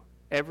untrue,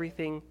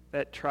 everything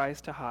that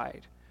tries to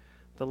hide.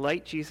 The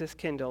light Jesus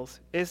kindles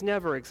is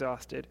never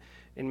exhausted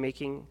in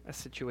making a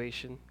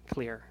situation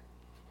clear.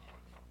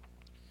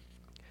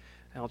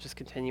 And I'll just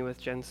continue with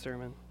Jen's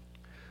sermon.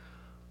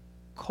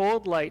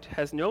 Cold light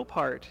has no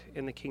part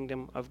in the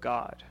kingdom of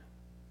God.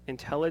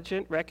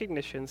 intelligent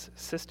recognitions,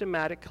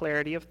 systematic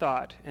clarity of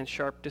thought, and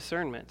sharp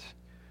discernment.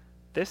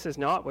 This is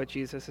not what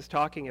Jesus is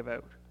talking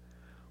about.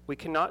 We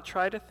cannot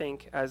try to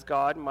think as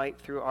God might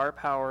through our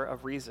power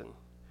of reason.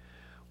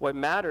 What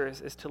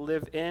matters is to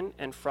live in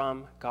and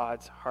from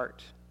God's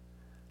heart.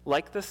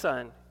 Like the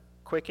sun,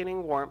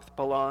 quickening warmth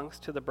belongs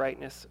to the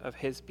brightness of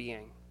his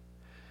being.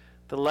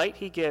 The light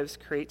he gives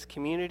creates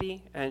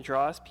community and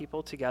draws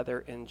people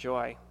together in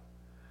joy,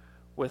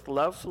 with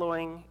love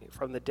flowing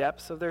from the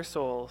depths of their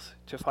souls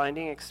to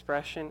finding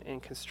expression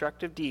in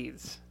constructive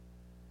deeds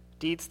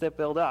that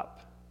build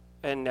up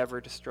and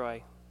never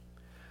destroy.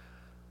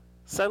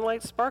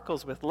 Sunlight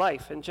sparkles with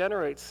life and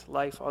generates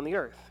life on the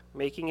earth,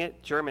 making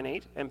it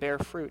germinate and bear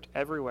fruit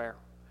everywhere.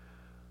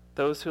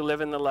 Those who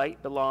live in the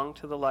light belong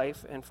to the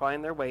life and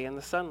find their way in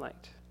the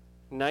sunlight.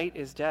 Night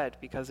is dead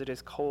because it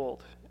is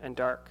cold and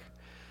dark.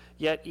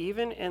 Yet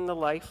even in the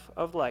life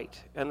of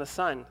light and the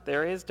sun,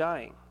 there is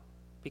dying.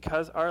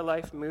 Because our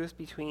life moves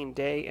between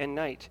day and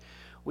night,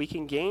 we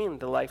can gain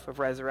the life of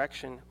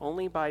resurrection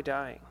only by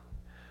dying.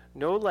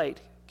 No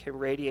light can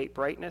radiate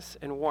brightness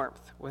and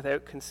warmth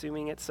without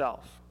consuming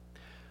itself.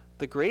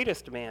 The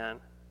greatest man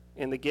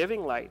in the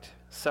giving light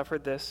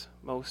suffered this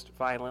most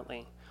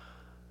violently.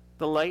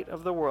 The light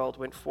of the world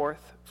went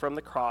forth from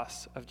the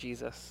cross of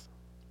Jesus.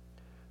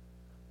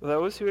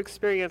 Those who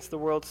experience the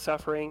world's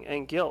suffering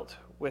and guilt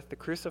with the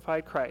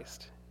crucified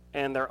Christ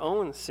and their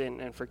own sin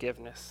and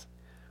forgiveness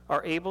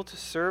are able to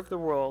serve the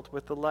world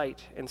with the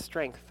light and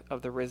strength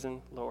of the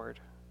risen Lord.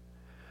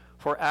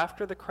 For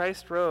after the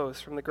Christ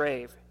rose from the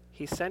grave,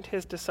 he sent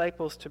his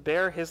disciples to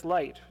bear his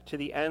light to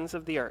the ends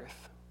of the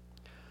earth.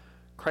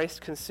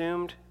 Christ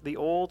consumed the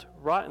old,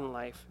 rotten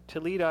life to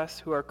lead us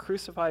who are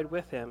crucified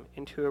with him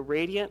into a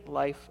radiant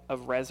life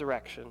of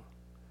resurrection.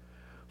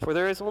 For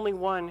there is only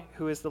one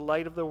who is the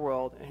light of the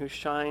world and who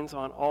shines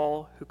on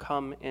all who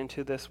come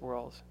into this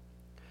world.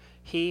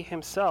 He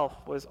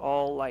himself was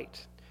all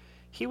light.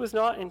 He was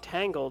not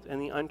entangled in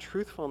the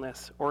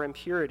untruthfulness or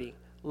impurity,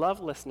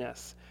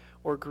 lovelessness,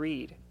 or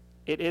greed.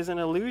 It is an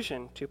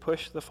illusion to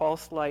push the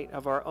false light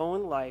of our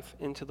own life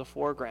into the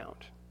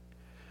foreground,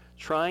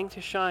 trying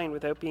to shine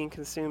without being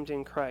consumed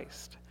in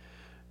Christ.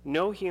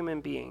 No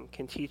human being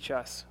can teach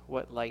us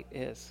what light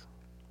is.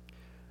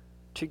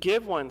 To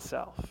give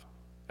oneself,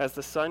 as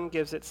the sun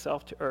gives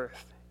itself to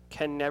earth,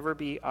 can never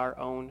be our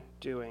own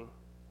doing.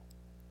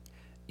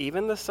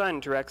 Even the sun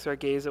directs our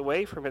gaze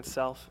away from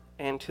itself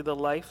and to the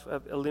life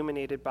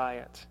illuminated by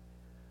it.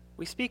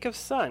 We speak of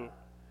sun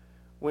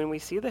when we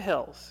see the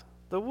hills,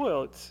 the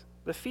woods,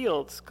 the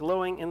fields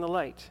glowing in the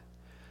light.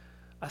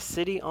 A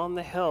city on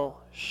the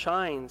hill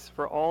shines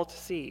for all to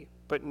see,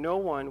 but no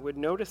one would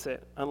notice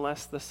it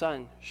unless the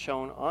sun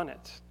shone on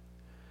it.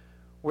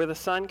 Where the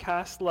sun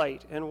casts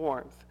light and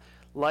warmth,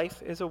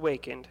 life is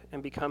awakened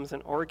and becomes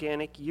an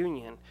organic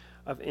union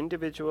of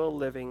individual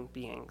living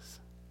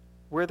beings.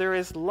 Where there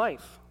is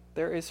life,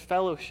 there is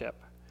fellowship.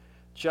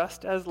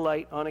 Just as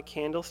light on a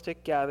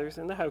candlestick gathers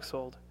in the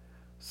household,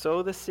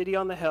 so the city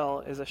on the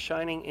hill is a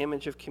shining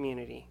image of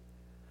community,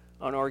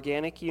 an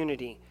organic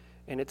unity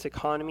in its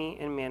economy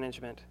and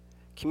management,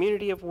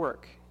 community of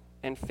work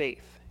and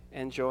faith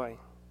and joy.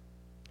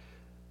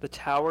 The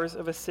towers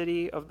of a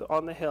city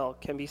on the hill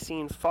can be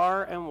seen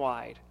far and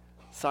wide,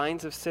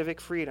 signs of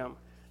civic freedom,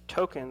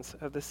 tokens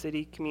of the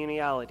city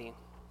communality,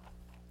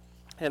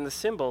 and the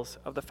symbols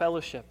of the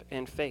fellowship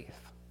and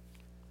faith.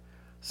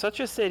 Such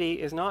a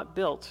city is not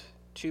built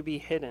to be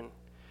hidden,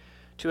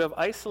 to have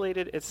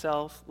isolated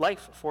itself,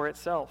 life for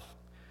itself.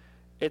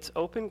 Its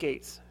open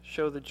gates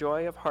show the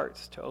joy of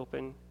hearts to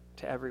open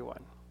to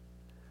everyone.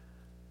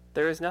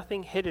 There is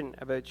nothing hidden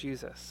about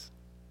Jesus.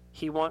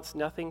 He wants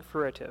nothing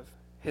furtive.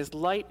 His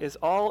light is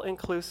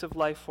all-inclusive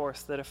life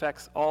force that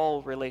affects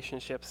all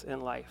relationships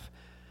in life.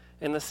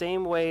 In the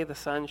same way the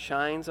sun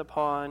shines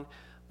upon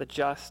the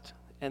just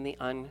and the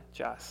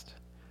unjust.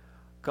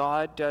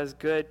 God does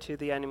good to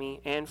the enemy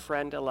and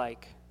friend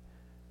alike.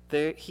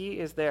 He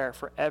is there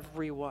for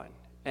everyone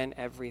and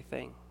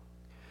everything.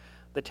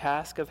 The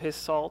task of his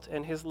salt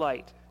and his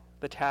light,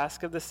 the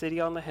task of the city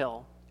on the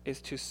hill,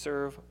 is to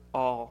serve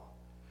all.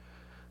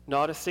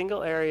 Not a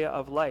single area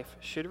of life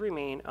should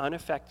remain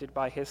unaffected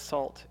by his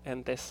salt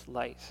and this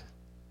light.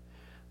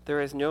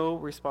 There is no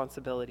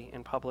responsibility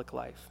in public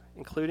life,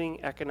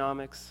 including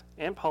economics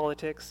and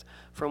politics,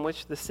 from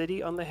which the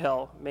city on the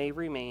hill may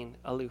remain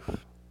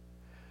aloof.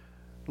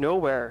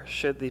 Nowhere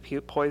should the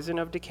poison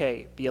of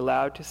decay be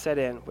allowed to set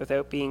in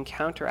without being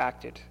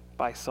counteracted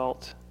by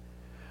salt.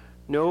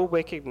 No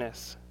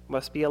wickedness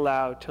must be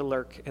allowed to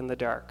lurk in the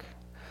dark.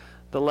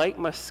 The light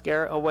must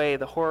scare away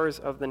the horrors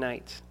of the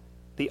night.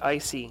 The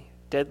icy,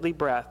 deadly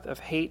breath of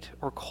hate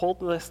or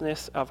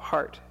coldlessness of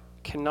heart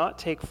cannot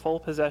take full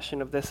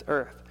possession of this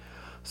earth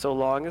so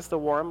long as the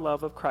warm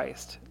love of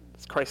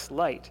Christ's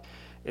light,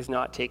 is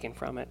not taken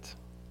from it.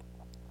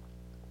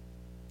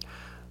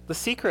 The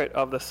secret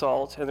of the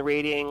salt and the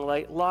radiating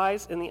light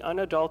lies in the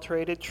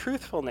unadulterated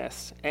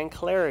truthfulness and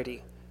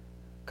clarity.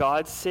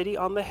 God's city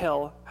on the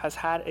hill has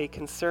had a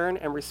concern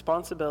and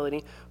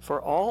responsibility for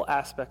all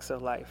aspects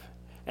of life,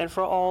 and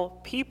for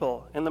all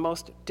people in the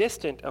most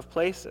distant of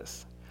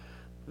places.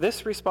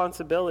 This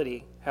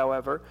responsibility,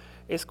 however,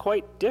 is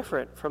quite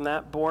different from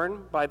that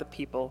borne by the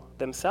people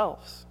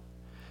themselves.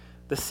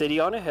 The city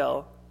on a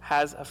hill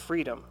has a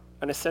freedom,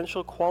 an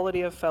essential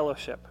quality of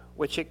fellowship,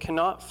 which it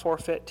cannot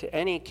forfeit to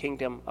any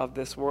kingdom of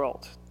this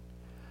world.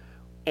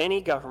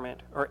 Any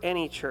government or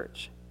any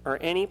church or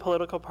any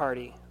political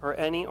party or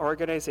any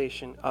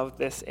organization of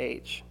this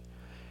age,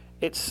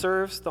 it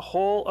serves the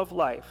whole of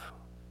life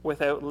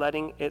without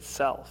letting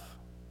itself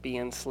be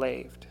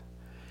enslaved.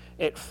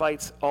 It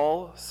fights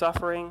all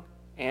suffering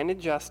and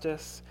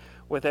injustice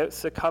without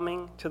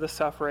succumbing to the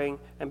suffering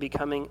and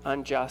becoming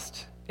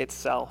unjust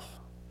itself.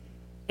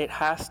 It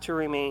has to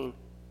remain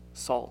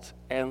salt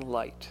and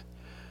light,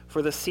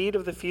 for the seed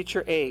of the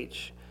future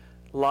age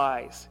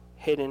lies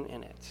hidden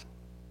in it.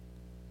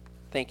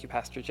 Thank you,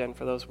 Pastor Jen,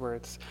 for those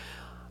words.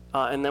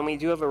 And then we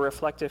do have a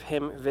reflective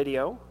hymn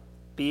video,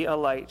 Be a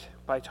Light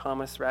by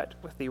Thomas Rhett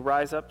with the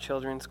Rise Up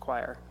Children's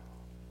Choir.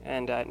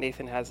 And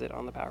Nathan has it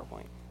on the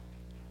PowerPoint.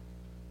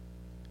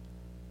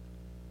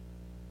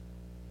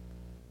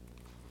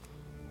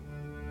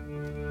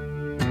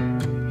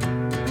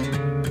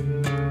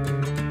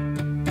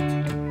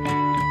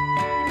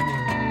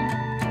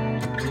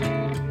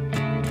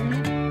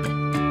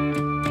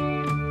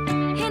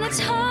 In a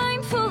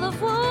time full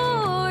of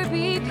war,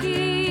 be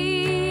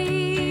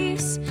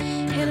peace.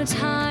 In a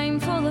time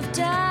full of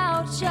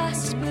doubt,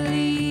 just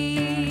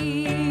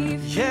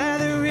believe. Yeah,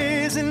 there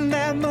isn't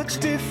that much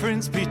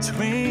difference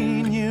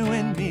between you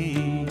and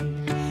me.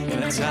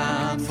 In a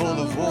time full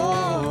of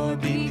war,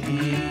 be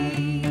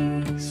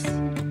peace.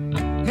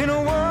 In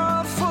a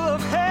world full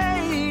of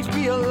hate,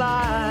 be a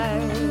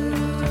light.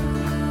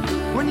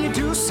 When you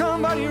do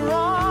somebody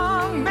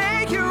wrong,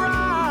 make it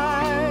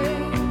right.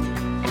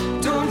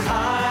 Don't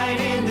hide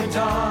in the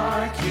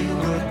dark, you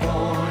were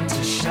born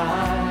to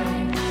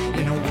shine.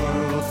 In a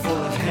world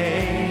full of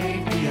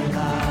hate, be a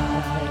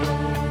light.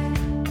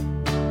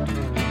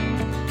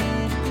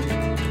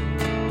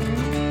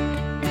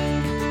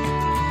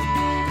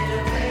 In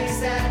a place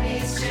that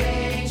needs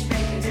change,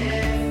 make a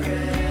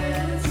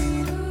difference.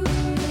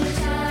 In a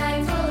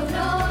time full of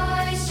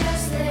noise,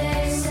 just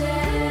listen.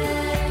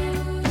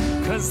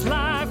 'Cause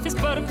life is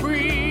but a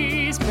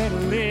breeze, better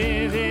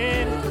live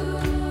it.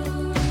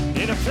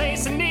 In a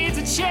place that needs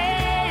a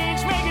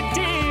change, make a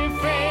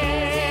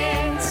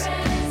difference.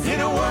 In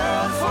a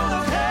world full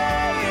of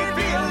hate,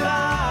 be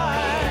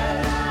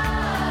alive.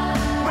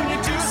 When you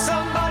do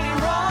somebody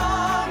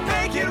wrong,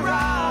 make it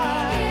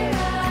right.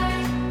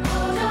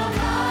 Oh, don't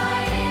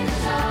hide in the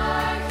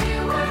dark, you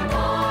were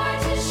born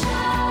to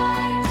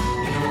shine.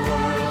 In a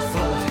world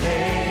full of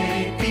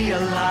hate, be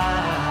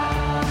alive.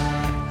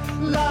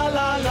 La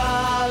la la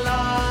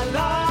la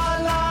la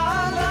la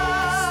la.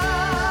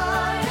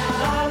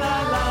 La la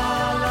la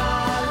la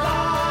la la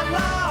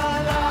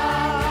la.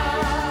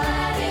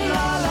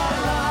 La la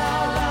la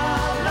la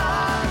la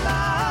la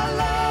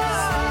la.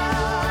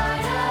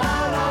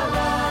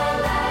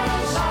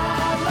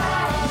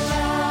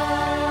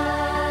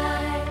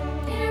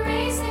 In a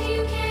race that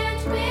you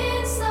can't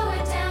win, slow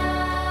it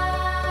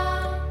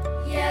down.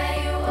 Yeah,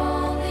 you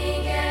only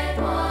get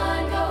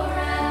one go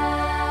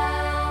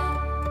round.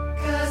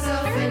 'Cause the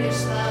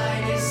finish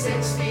line is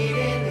 6 feet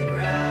in the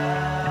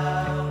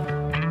ground.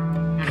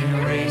 In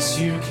a race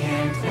you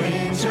can't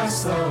win,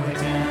 just slow it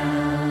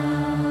down.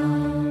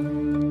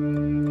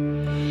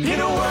 In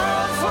a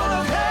world full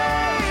of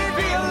hate,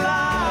 be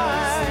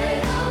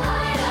alive.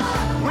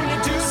 When you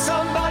do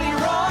somebody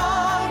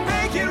wrong,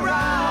 make it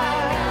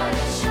right.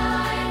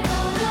 Shine,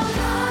 oh, don't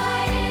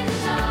hide in the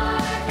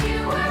dark, you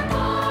were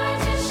born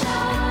to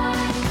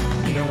shine.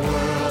 In a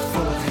world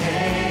full of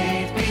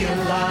hate, be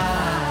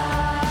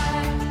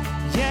alive.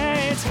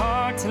 Yeah, it's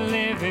hard to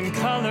live in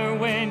color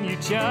when you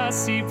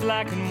just see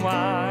black and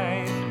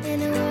white.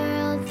 In a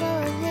world full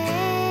of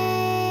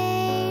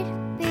hate,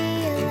 be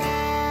a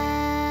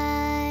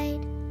light.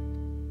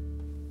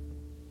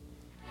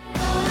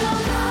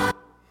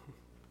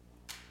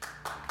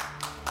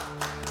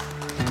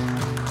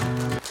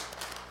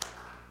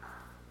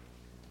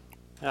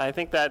 I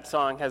think that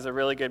song has a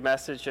really good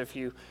message. If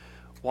you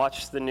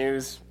watch the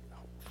news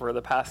for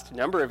the past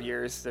number of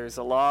years, there's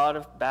a lot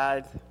of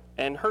bad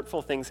and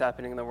hurtful things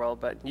happening in the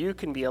world, but you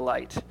can be a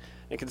light.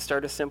 It can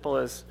start as simple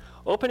as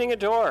opening a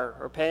door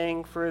or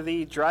paying for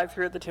the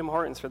drive-thru at the Tim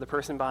Hortons for the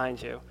person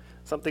behind you.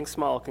 Something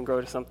small can grow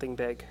to something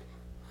big.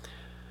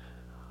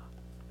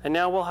 And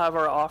now we'll have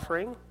our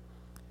offering.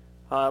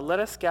 Let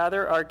us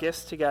gather our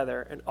gifts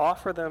together and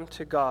offer them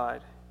to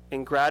God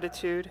in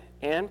gratitude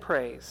and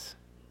praise.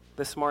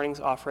 This morning's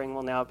offering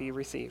will now be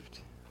received.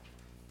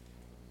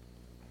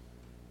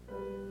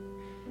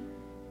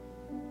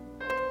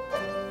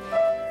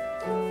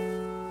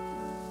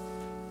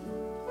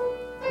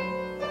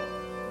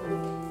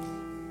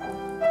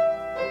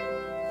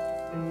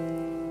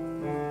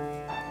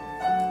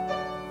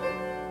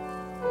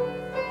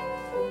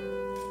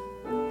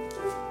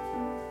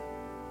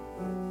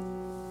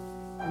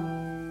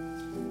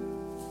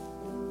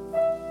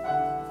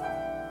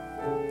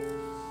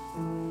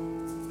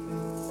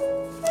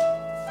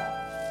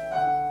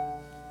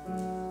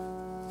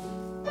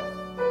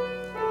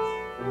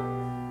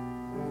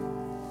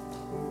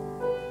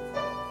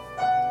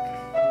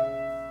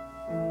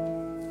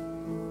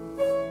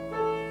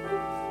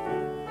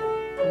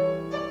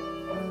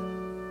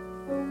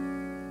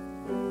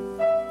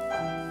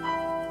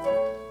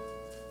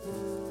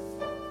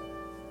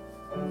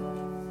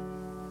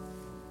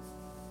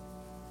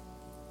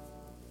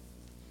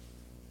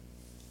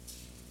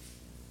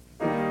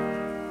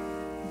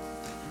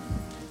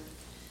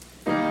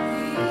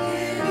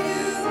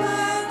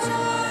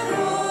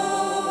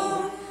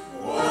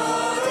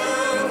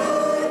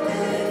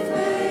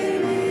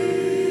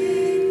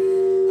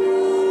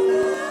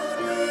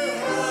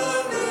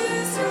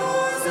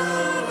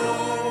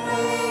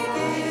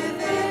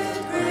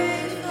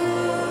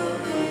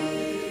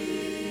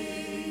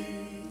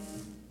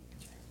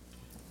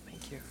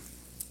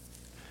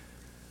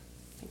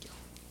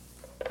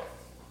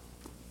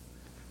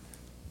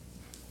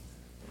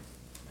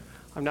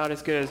 I'm not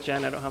as good as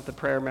Jen. I don't have the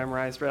prayer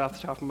memorized right off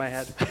the top of my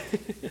head.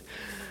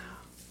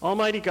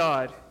 Almighty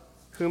God,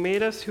 who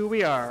made us who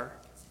we are,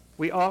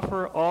 we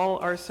offer all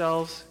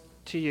ourselves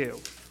to you.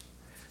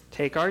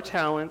 Take our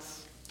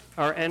talents,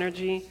 our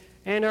energy,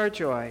 and our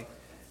joy,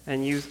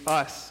 and use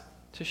us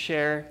to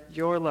share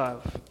your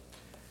love.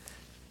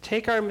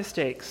 Take our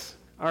mistakes,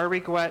 our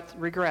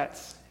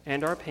regrets,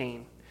 and our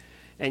pain,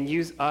 and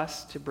use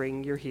us to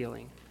bring your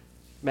healing.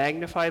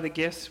 Magnify the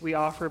gifts we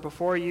offer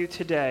before you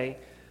today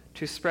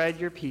to spread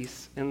your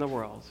peace in the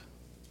world.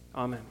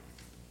 Amen.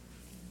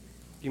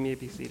 You may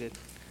be seated.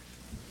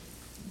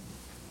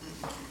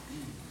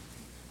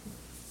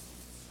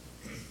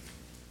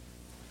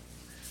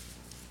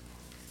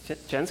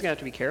 Jen's going to have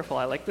to be careful.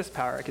 I like this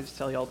power. I can just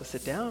tell you all to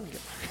sit down.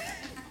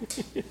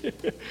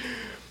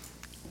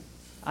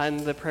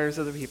 And the prayers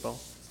of the people.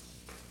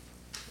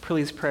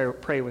 Please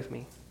pray with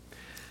me.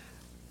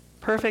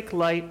 Perfect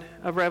light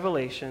of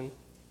revelation,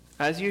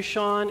 as you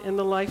shone in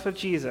the life of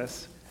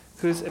Jesus,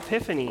 whose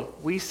epiphany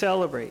we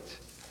celebrate,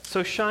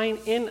 so shine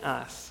in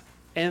us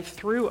and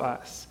through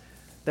us,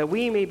 that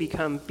we may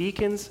become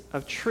beacons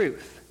of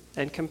truth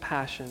and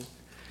compassion,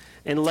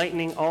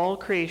 enlightening all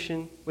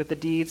creation with the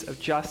deeds of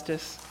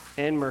justice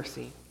and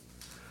mercy.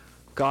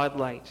 God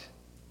light,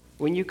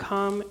 when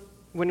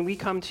we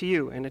come to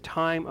you in a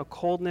time of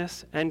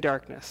coldness and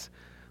darkness,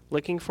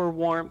 looking for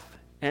warmth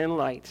and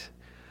light,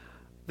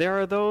 there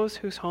are those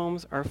whose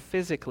homes are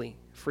physically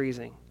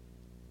freezing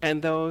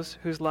and those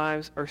whose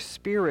lives are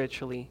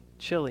spiritually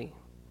chilly.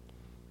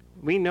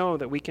 We know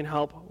that we can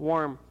help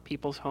warm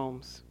people's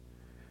homes.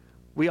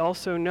 We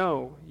also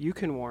know you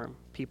can warm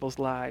people's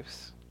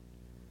lives.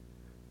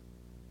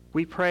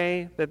 We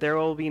pray that there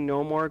will be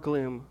no more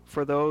gloom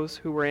for those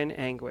who were in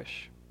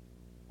anguish.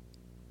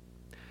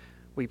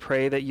 We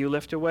pray that you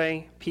lift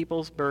away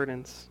people's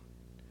burdens.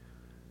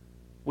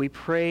 We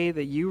pray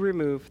that you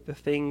remove the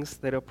things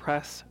that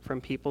oppress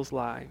from people's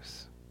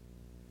lives.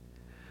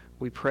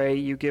 We pray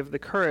you give the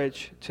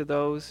courage to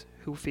those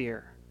who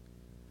fear.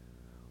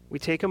 We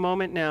take a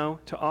moment now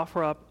to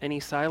offer up any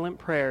silent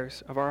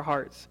prayers of our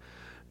hearts,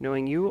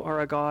 knowing you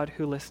are a God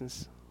who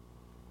listens.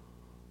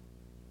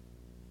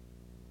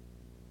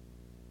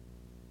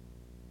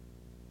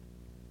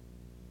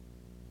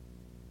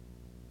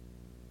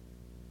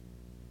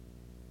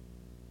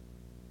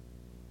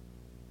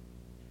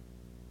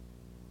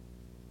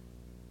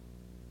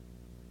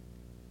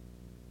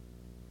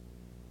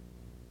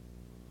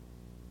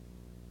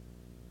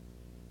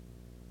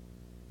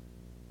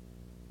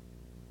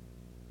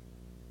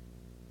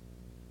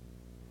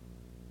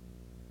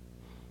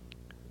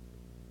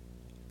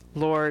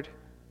 Lord,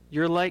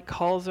 your light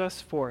calls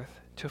us forth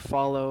to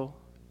follow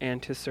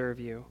and to serve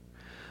you.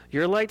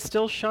 Your light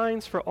still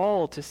shines for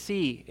all to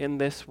see in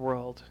this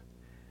world.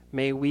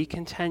 May we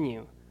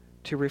continue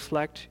to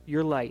reflect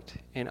your light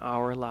in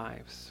our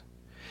lives,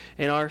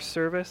 in our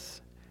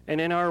service, and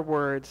in our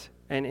words,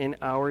 and in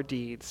our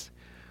deeds.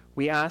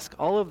 We ask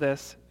all of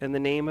this in the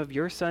name of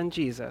your Son,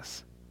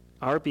 Jesus,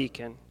 our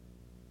beacon,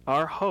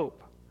 our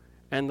hope,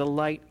 and the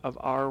light of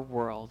our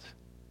world.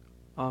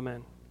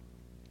 Amen.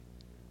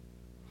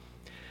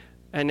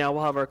 And now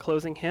we'll have our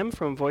closing hymn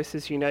from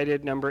Voices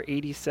United number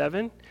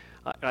 87.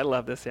 I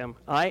love this hymn.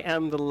 I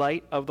am the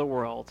light of the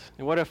world.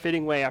 And what a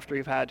fitting way after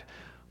we've had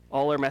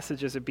all our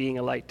messages of being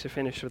a light to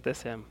finish with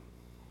this hymn.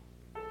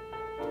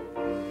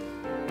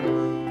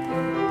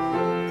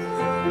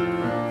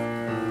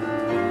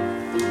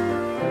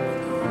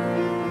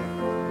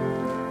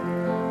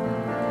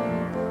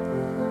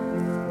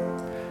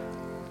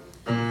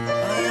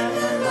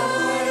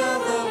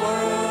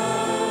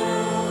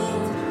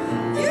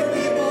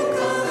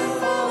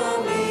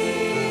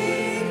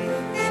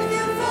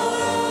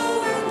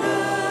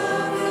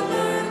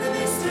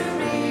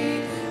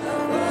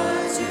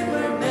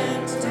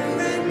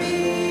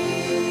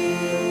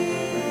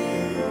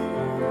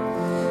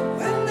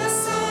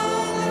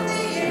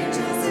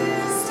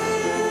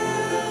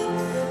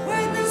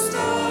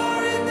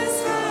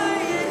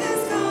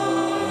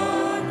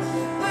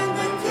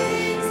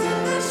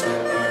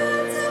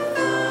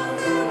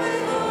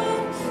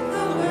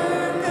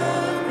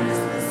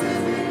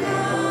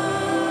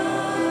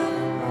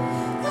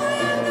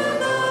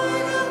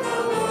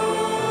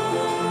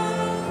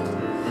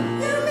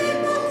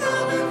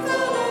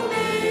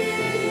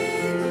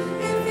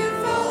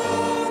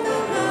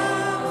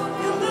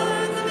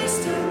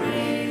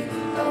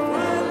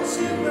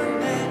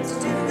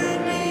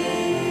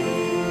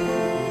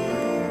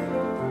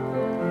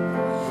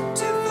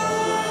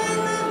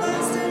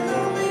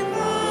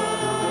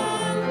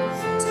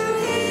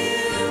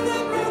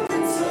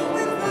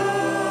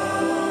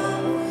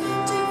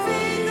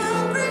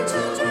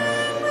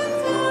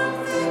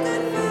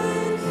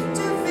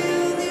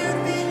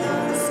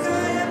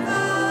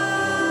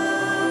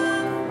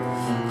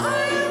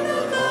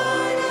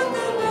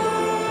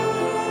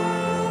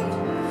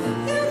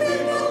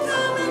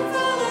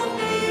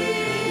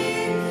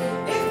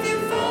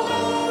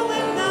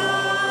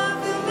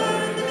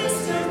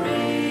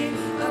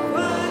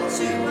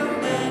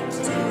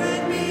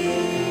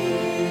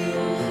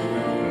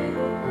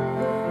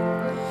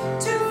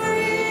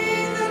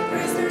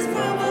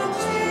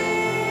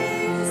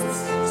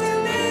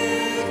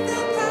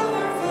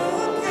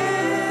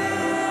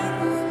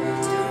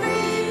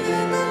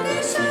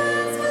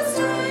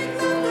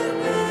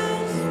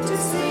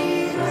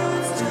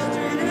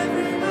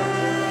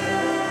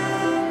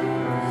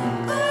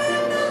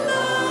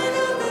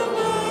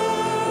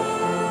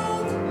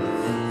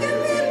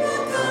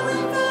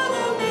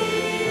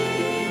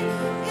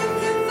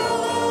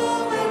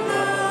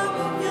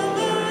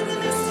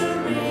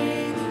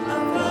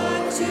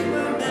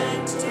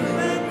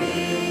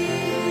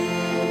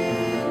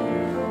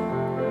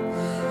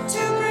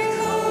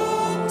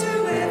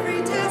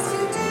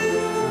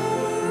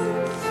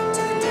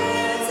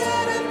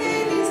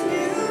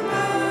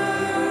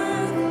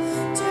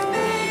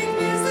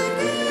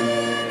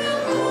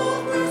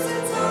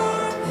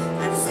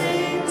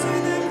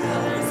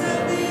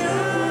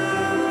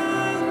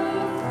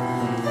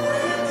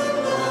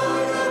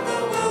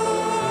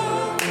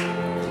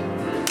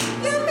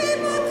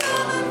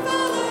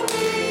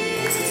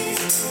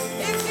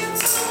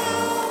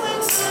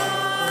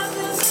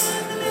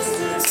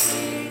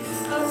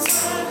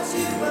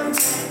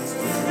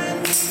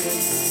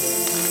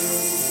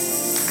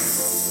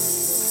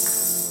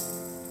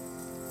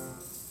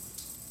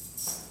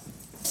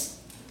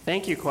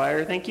 Thank you,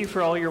 choir. Thank you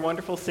for all your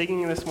wonderful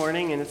singing this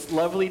morning, and it's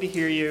lovely to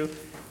hear you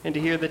and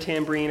to hear the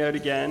tambourine out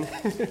again.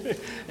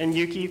 And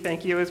Yuki,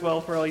 thank you as well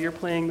for all your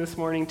playing this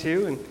morning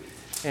too,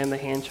 and the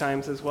hand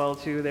chimes as well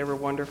too. They were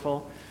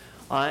wonderful.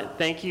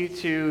 Thank you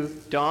to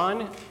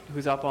Dawn,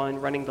 who's up on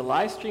running the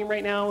live stream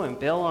right now, and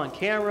Bill on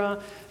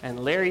camera, and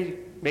Larry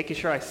making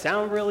sure I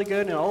sound really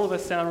good and all of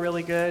us sound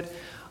really good.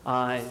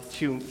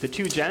 To the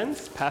two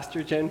Jens,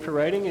 Pastor Jen for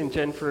writing and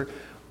Jen for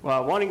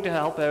wanting to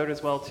help out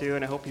as well too,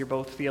 and I hope you're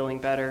both feeling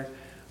better.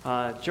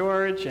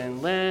 George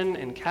and Lynn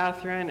and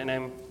Catherine, and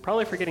I'm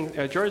probably forgetting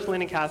George,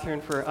 Lynn, and Catherine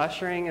for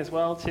ushering as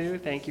well too.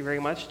 Thank you very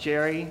much.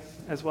 Jerry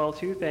as well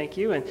too. Thank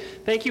you, and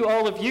thank you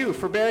all of you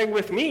for bearing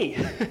with me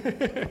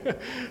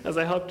as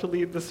I help to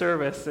lead the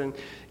service. And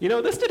you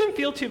know, this didn't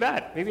feel too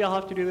bad. Maybe I'll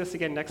have to do this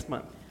again next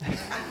month.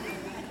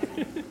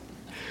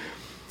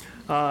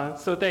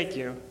 So thank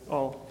you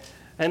all.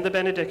 And the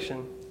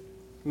benediction.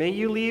 May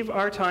you leave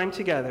our time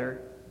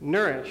together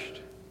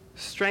nourished,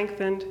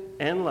 strengthened,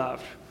 and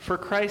loved, for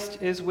Christ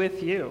is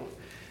with you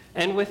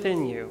and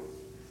within you.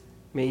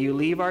 May you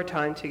leave our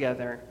time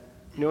together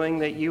knowing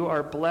that you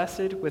are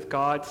blessed with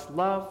God's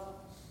love,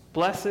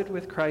 blessed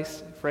with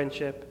Christ's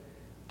friendship,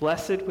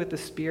 blessed with the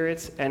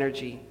Spirit's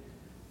energy,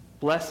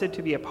 blessed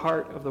to be a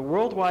part of the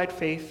worldwide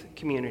faith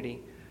community,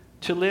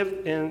 to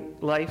live in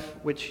life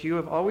which you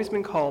have always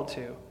been called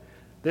to,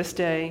 this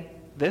day,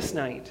 this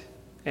night,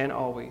 and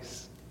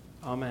always.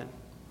 Amen.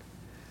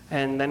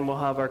 And then we'll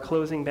have our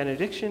closing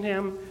benediction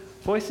hymn,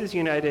 Voices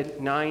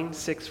United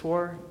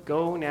 964,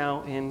 Go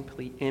Now in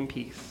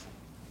Peace.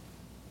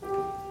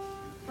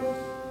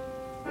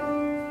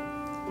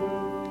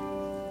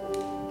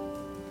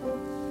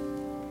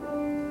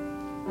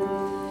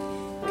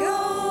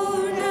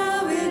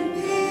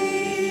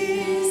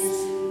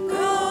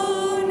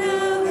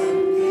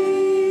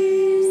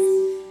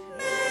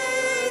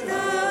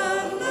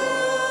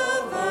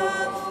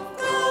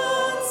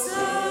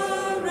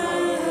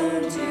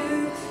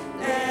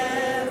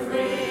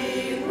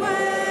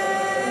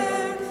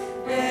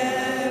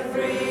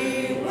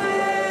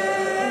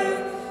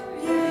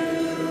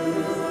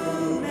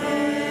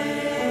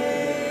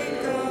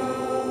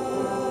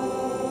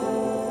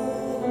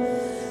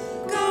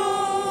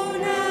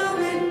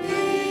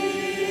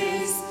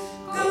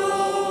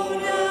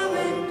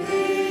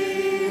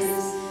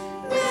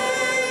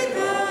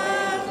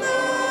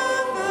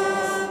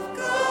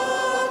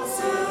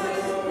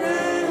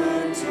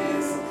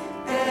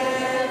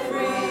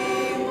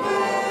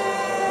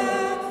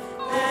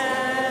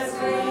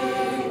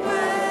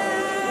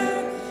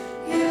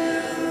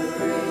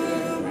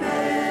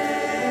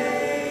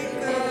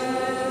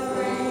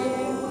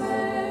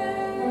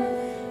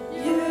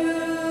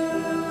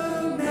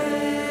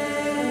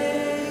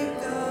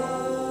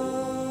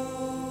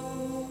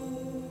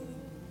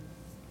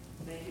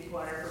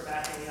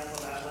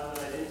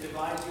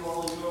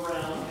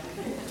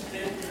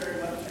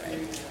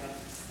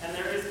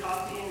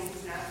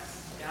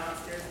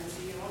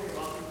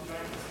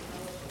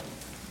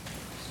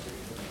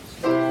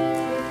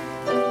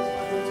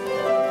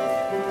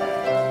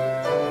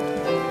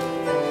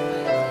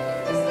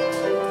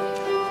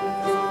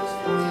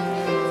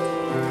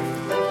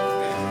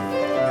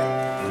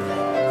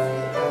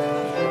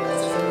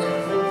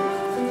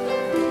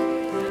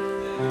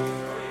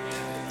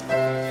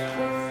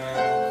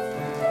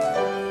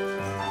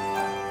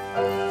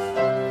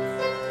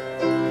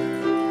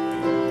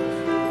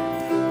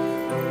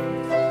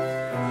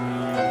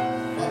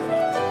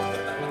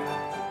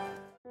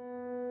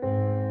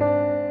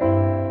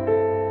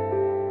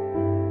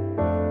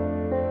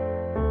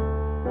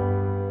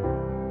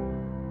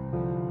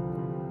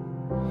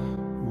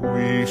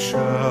 We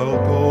shall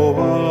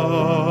go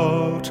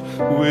out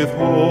with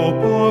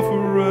hope of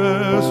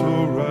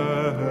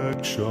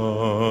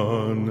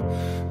resurrection.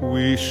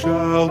 We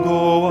shall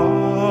go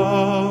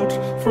out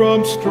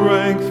from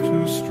strength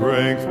to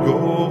strength, go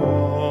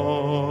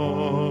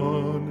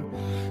on.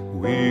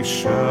 We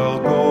shall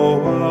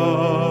go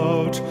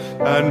out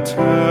and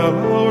tell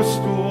our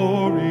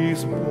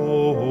stories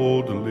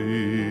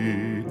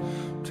boldly,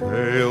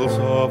 tales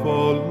of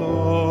a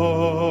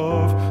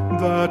love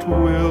that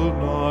will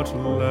not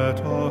let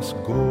us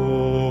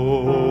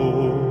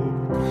go.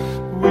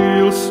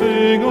 We'll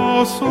sing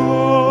our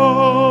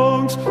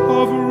songs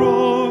of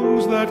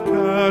wrongs that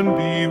can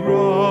be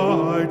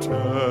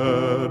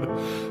righted.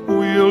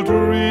 We'll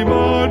dream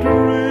our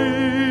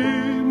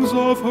dreams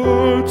of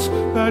hurts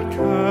that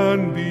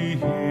can be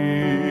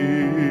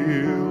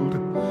healed.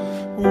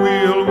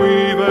 We'll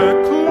weave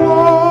a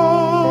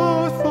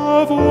cloth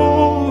of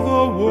all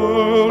the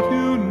world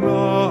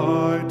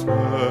united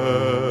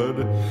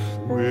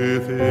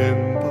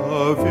within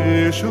the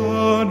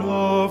vision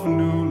of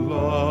new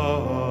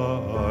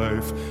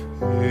life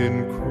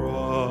in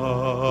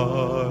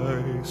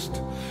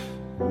Christ.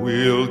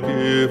 We'll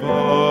give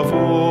a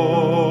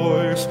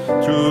voice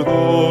to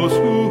those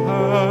who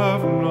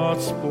have not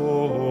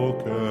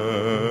spoken.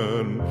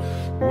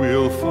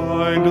 We'll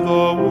find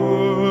the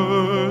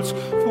words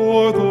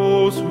for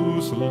those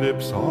whose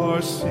lips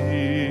are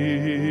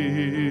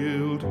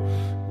sealed.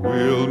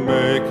 We'll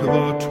make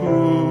the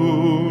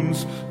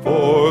tunes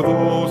for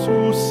those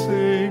who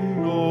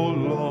sing no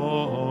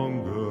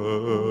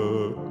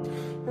longer.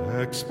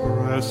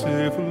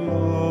 Expressive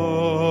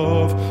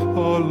love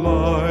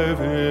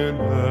alive in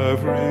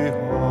every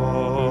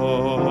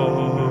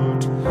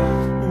heart.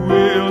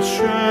 We'll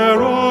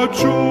share our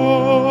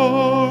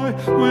joy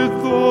with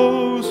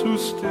those who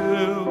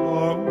still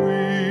are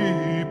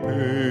weeping.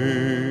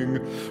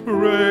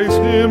 Raise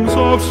hymns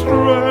of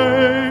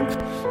strength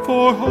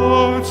for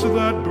hearts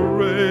that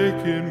break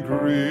in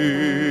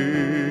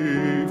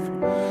grief.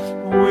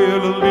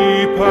 We'll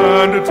leap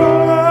and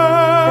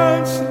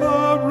dance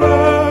the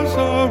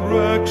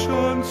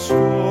resurrection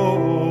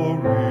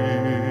story,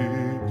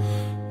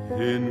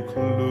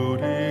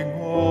 including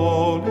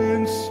all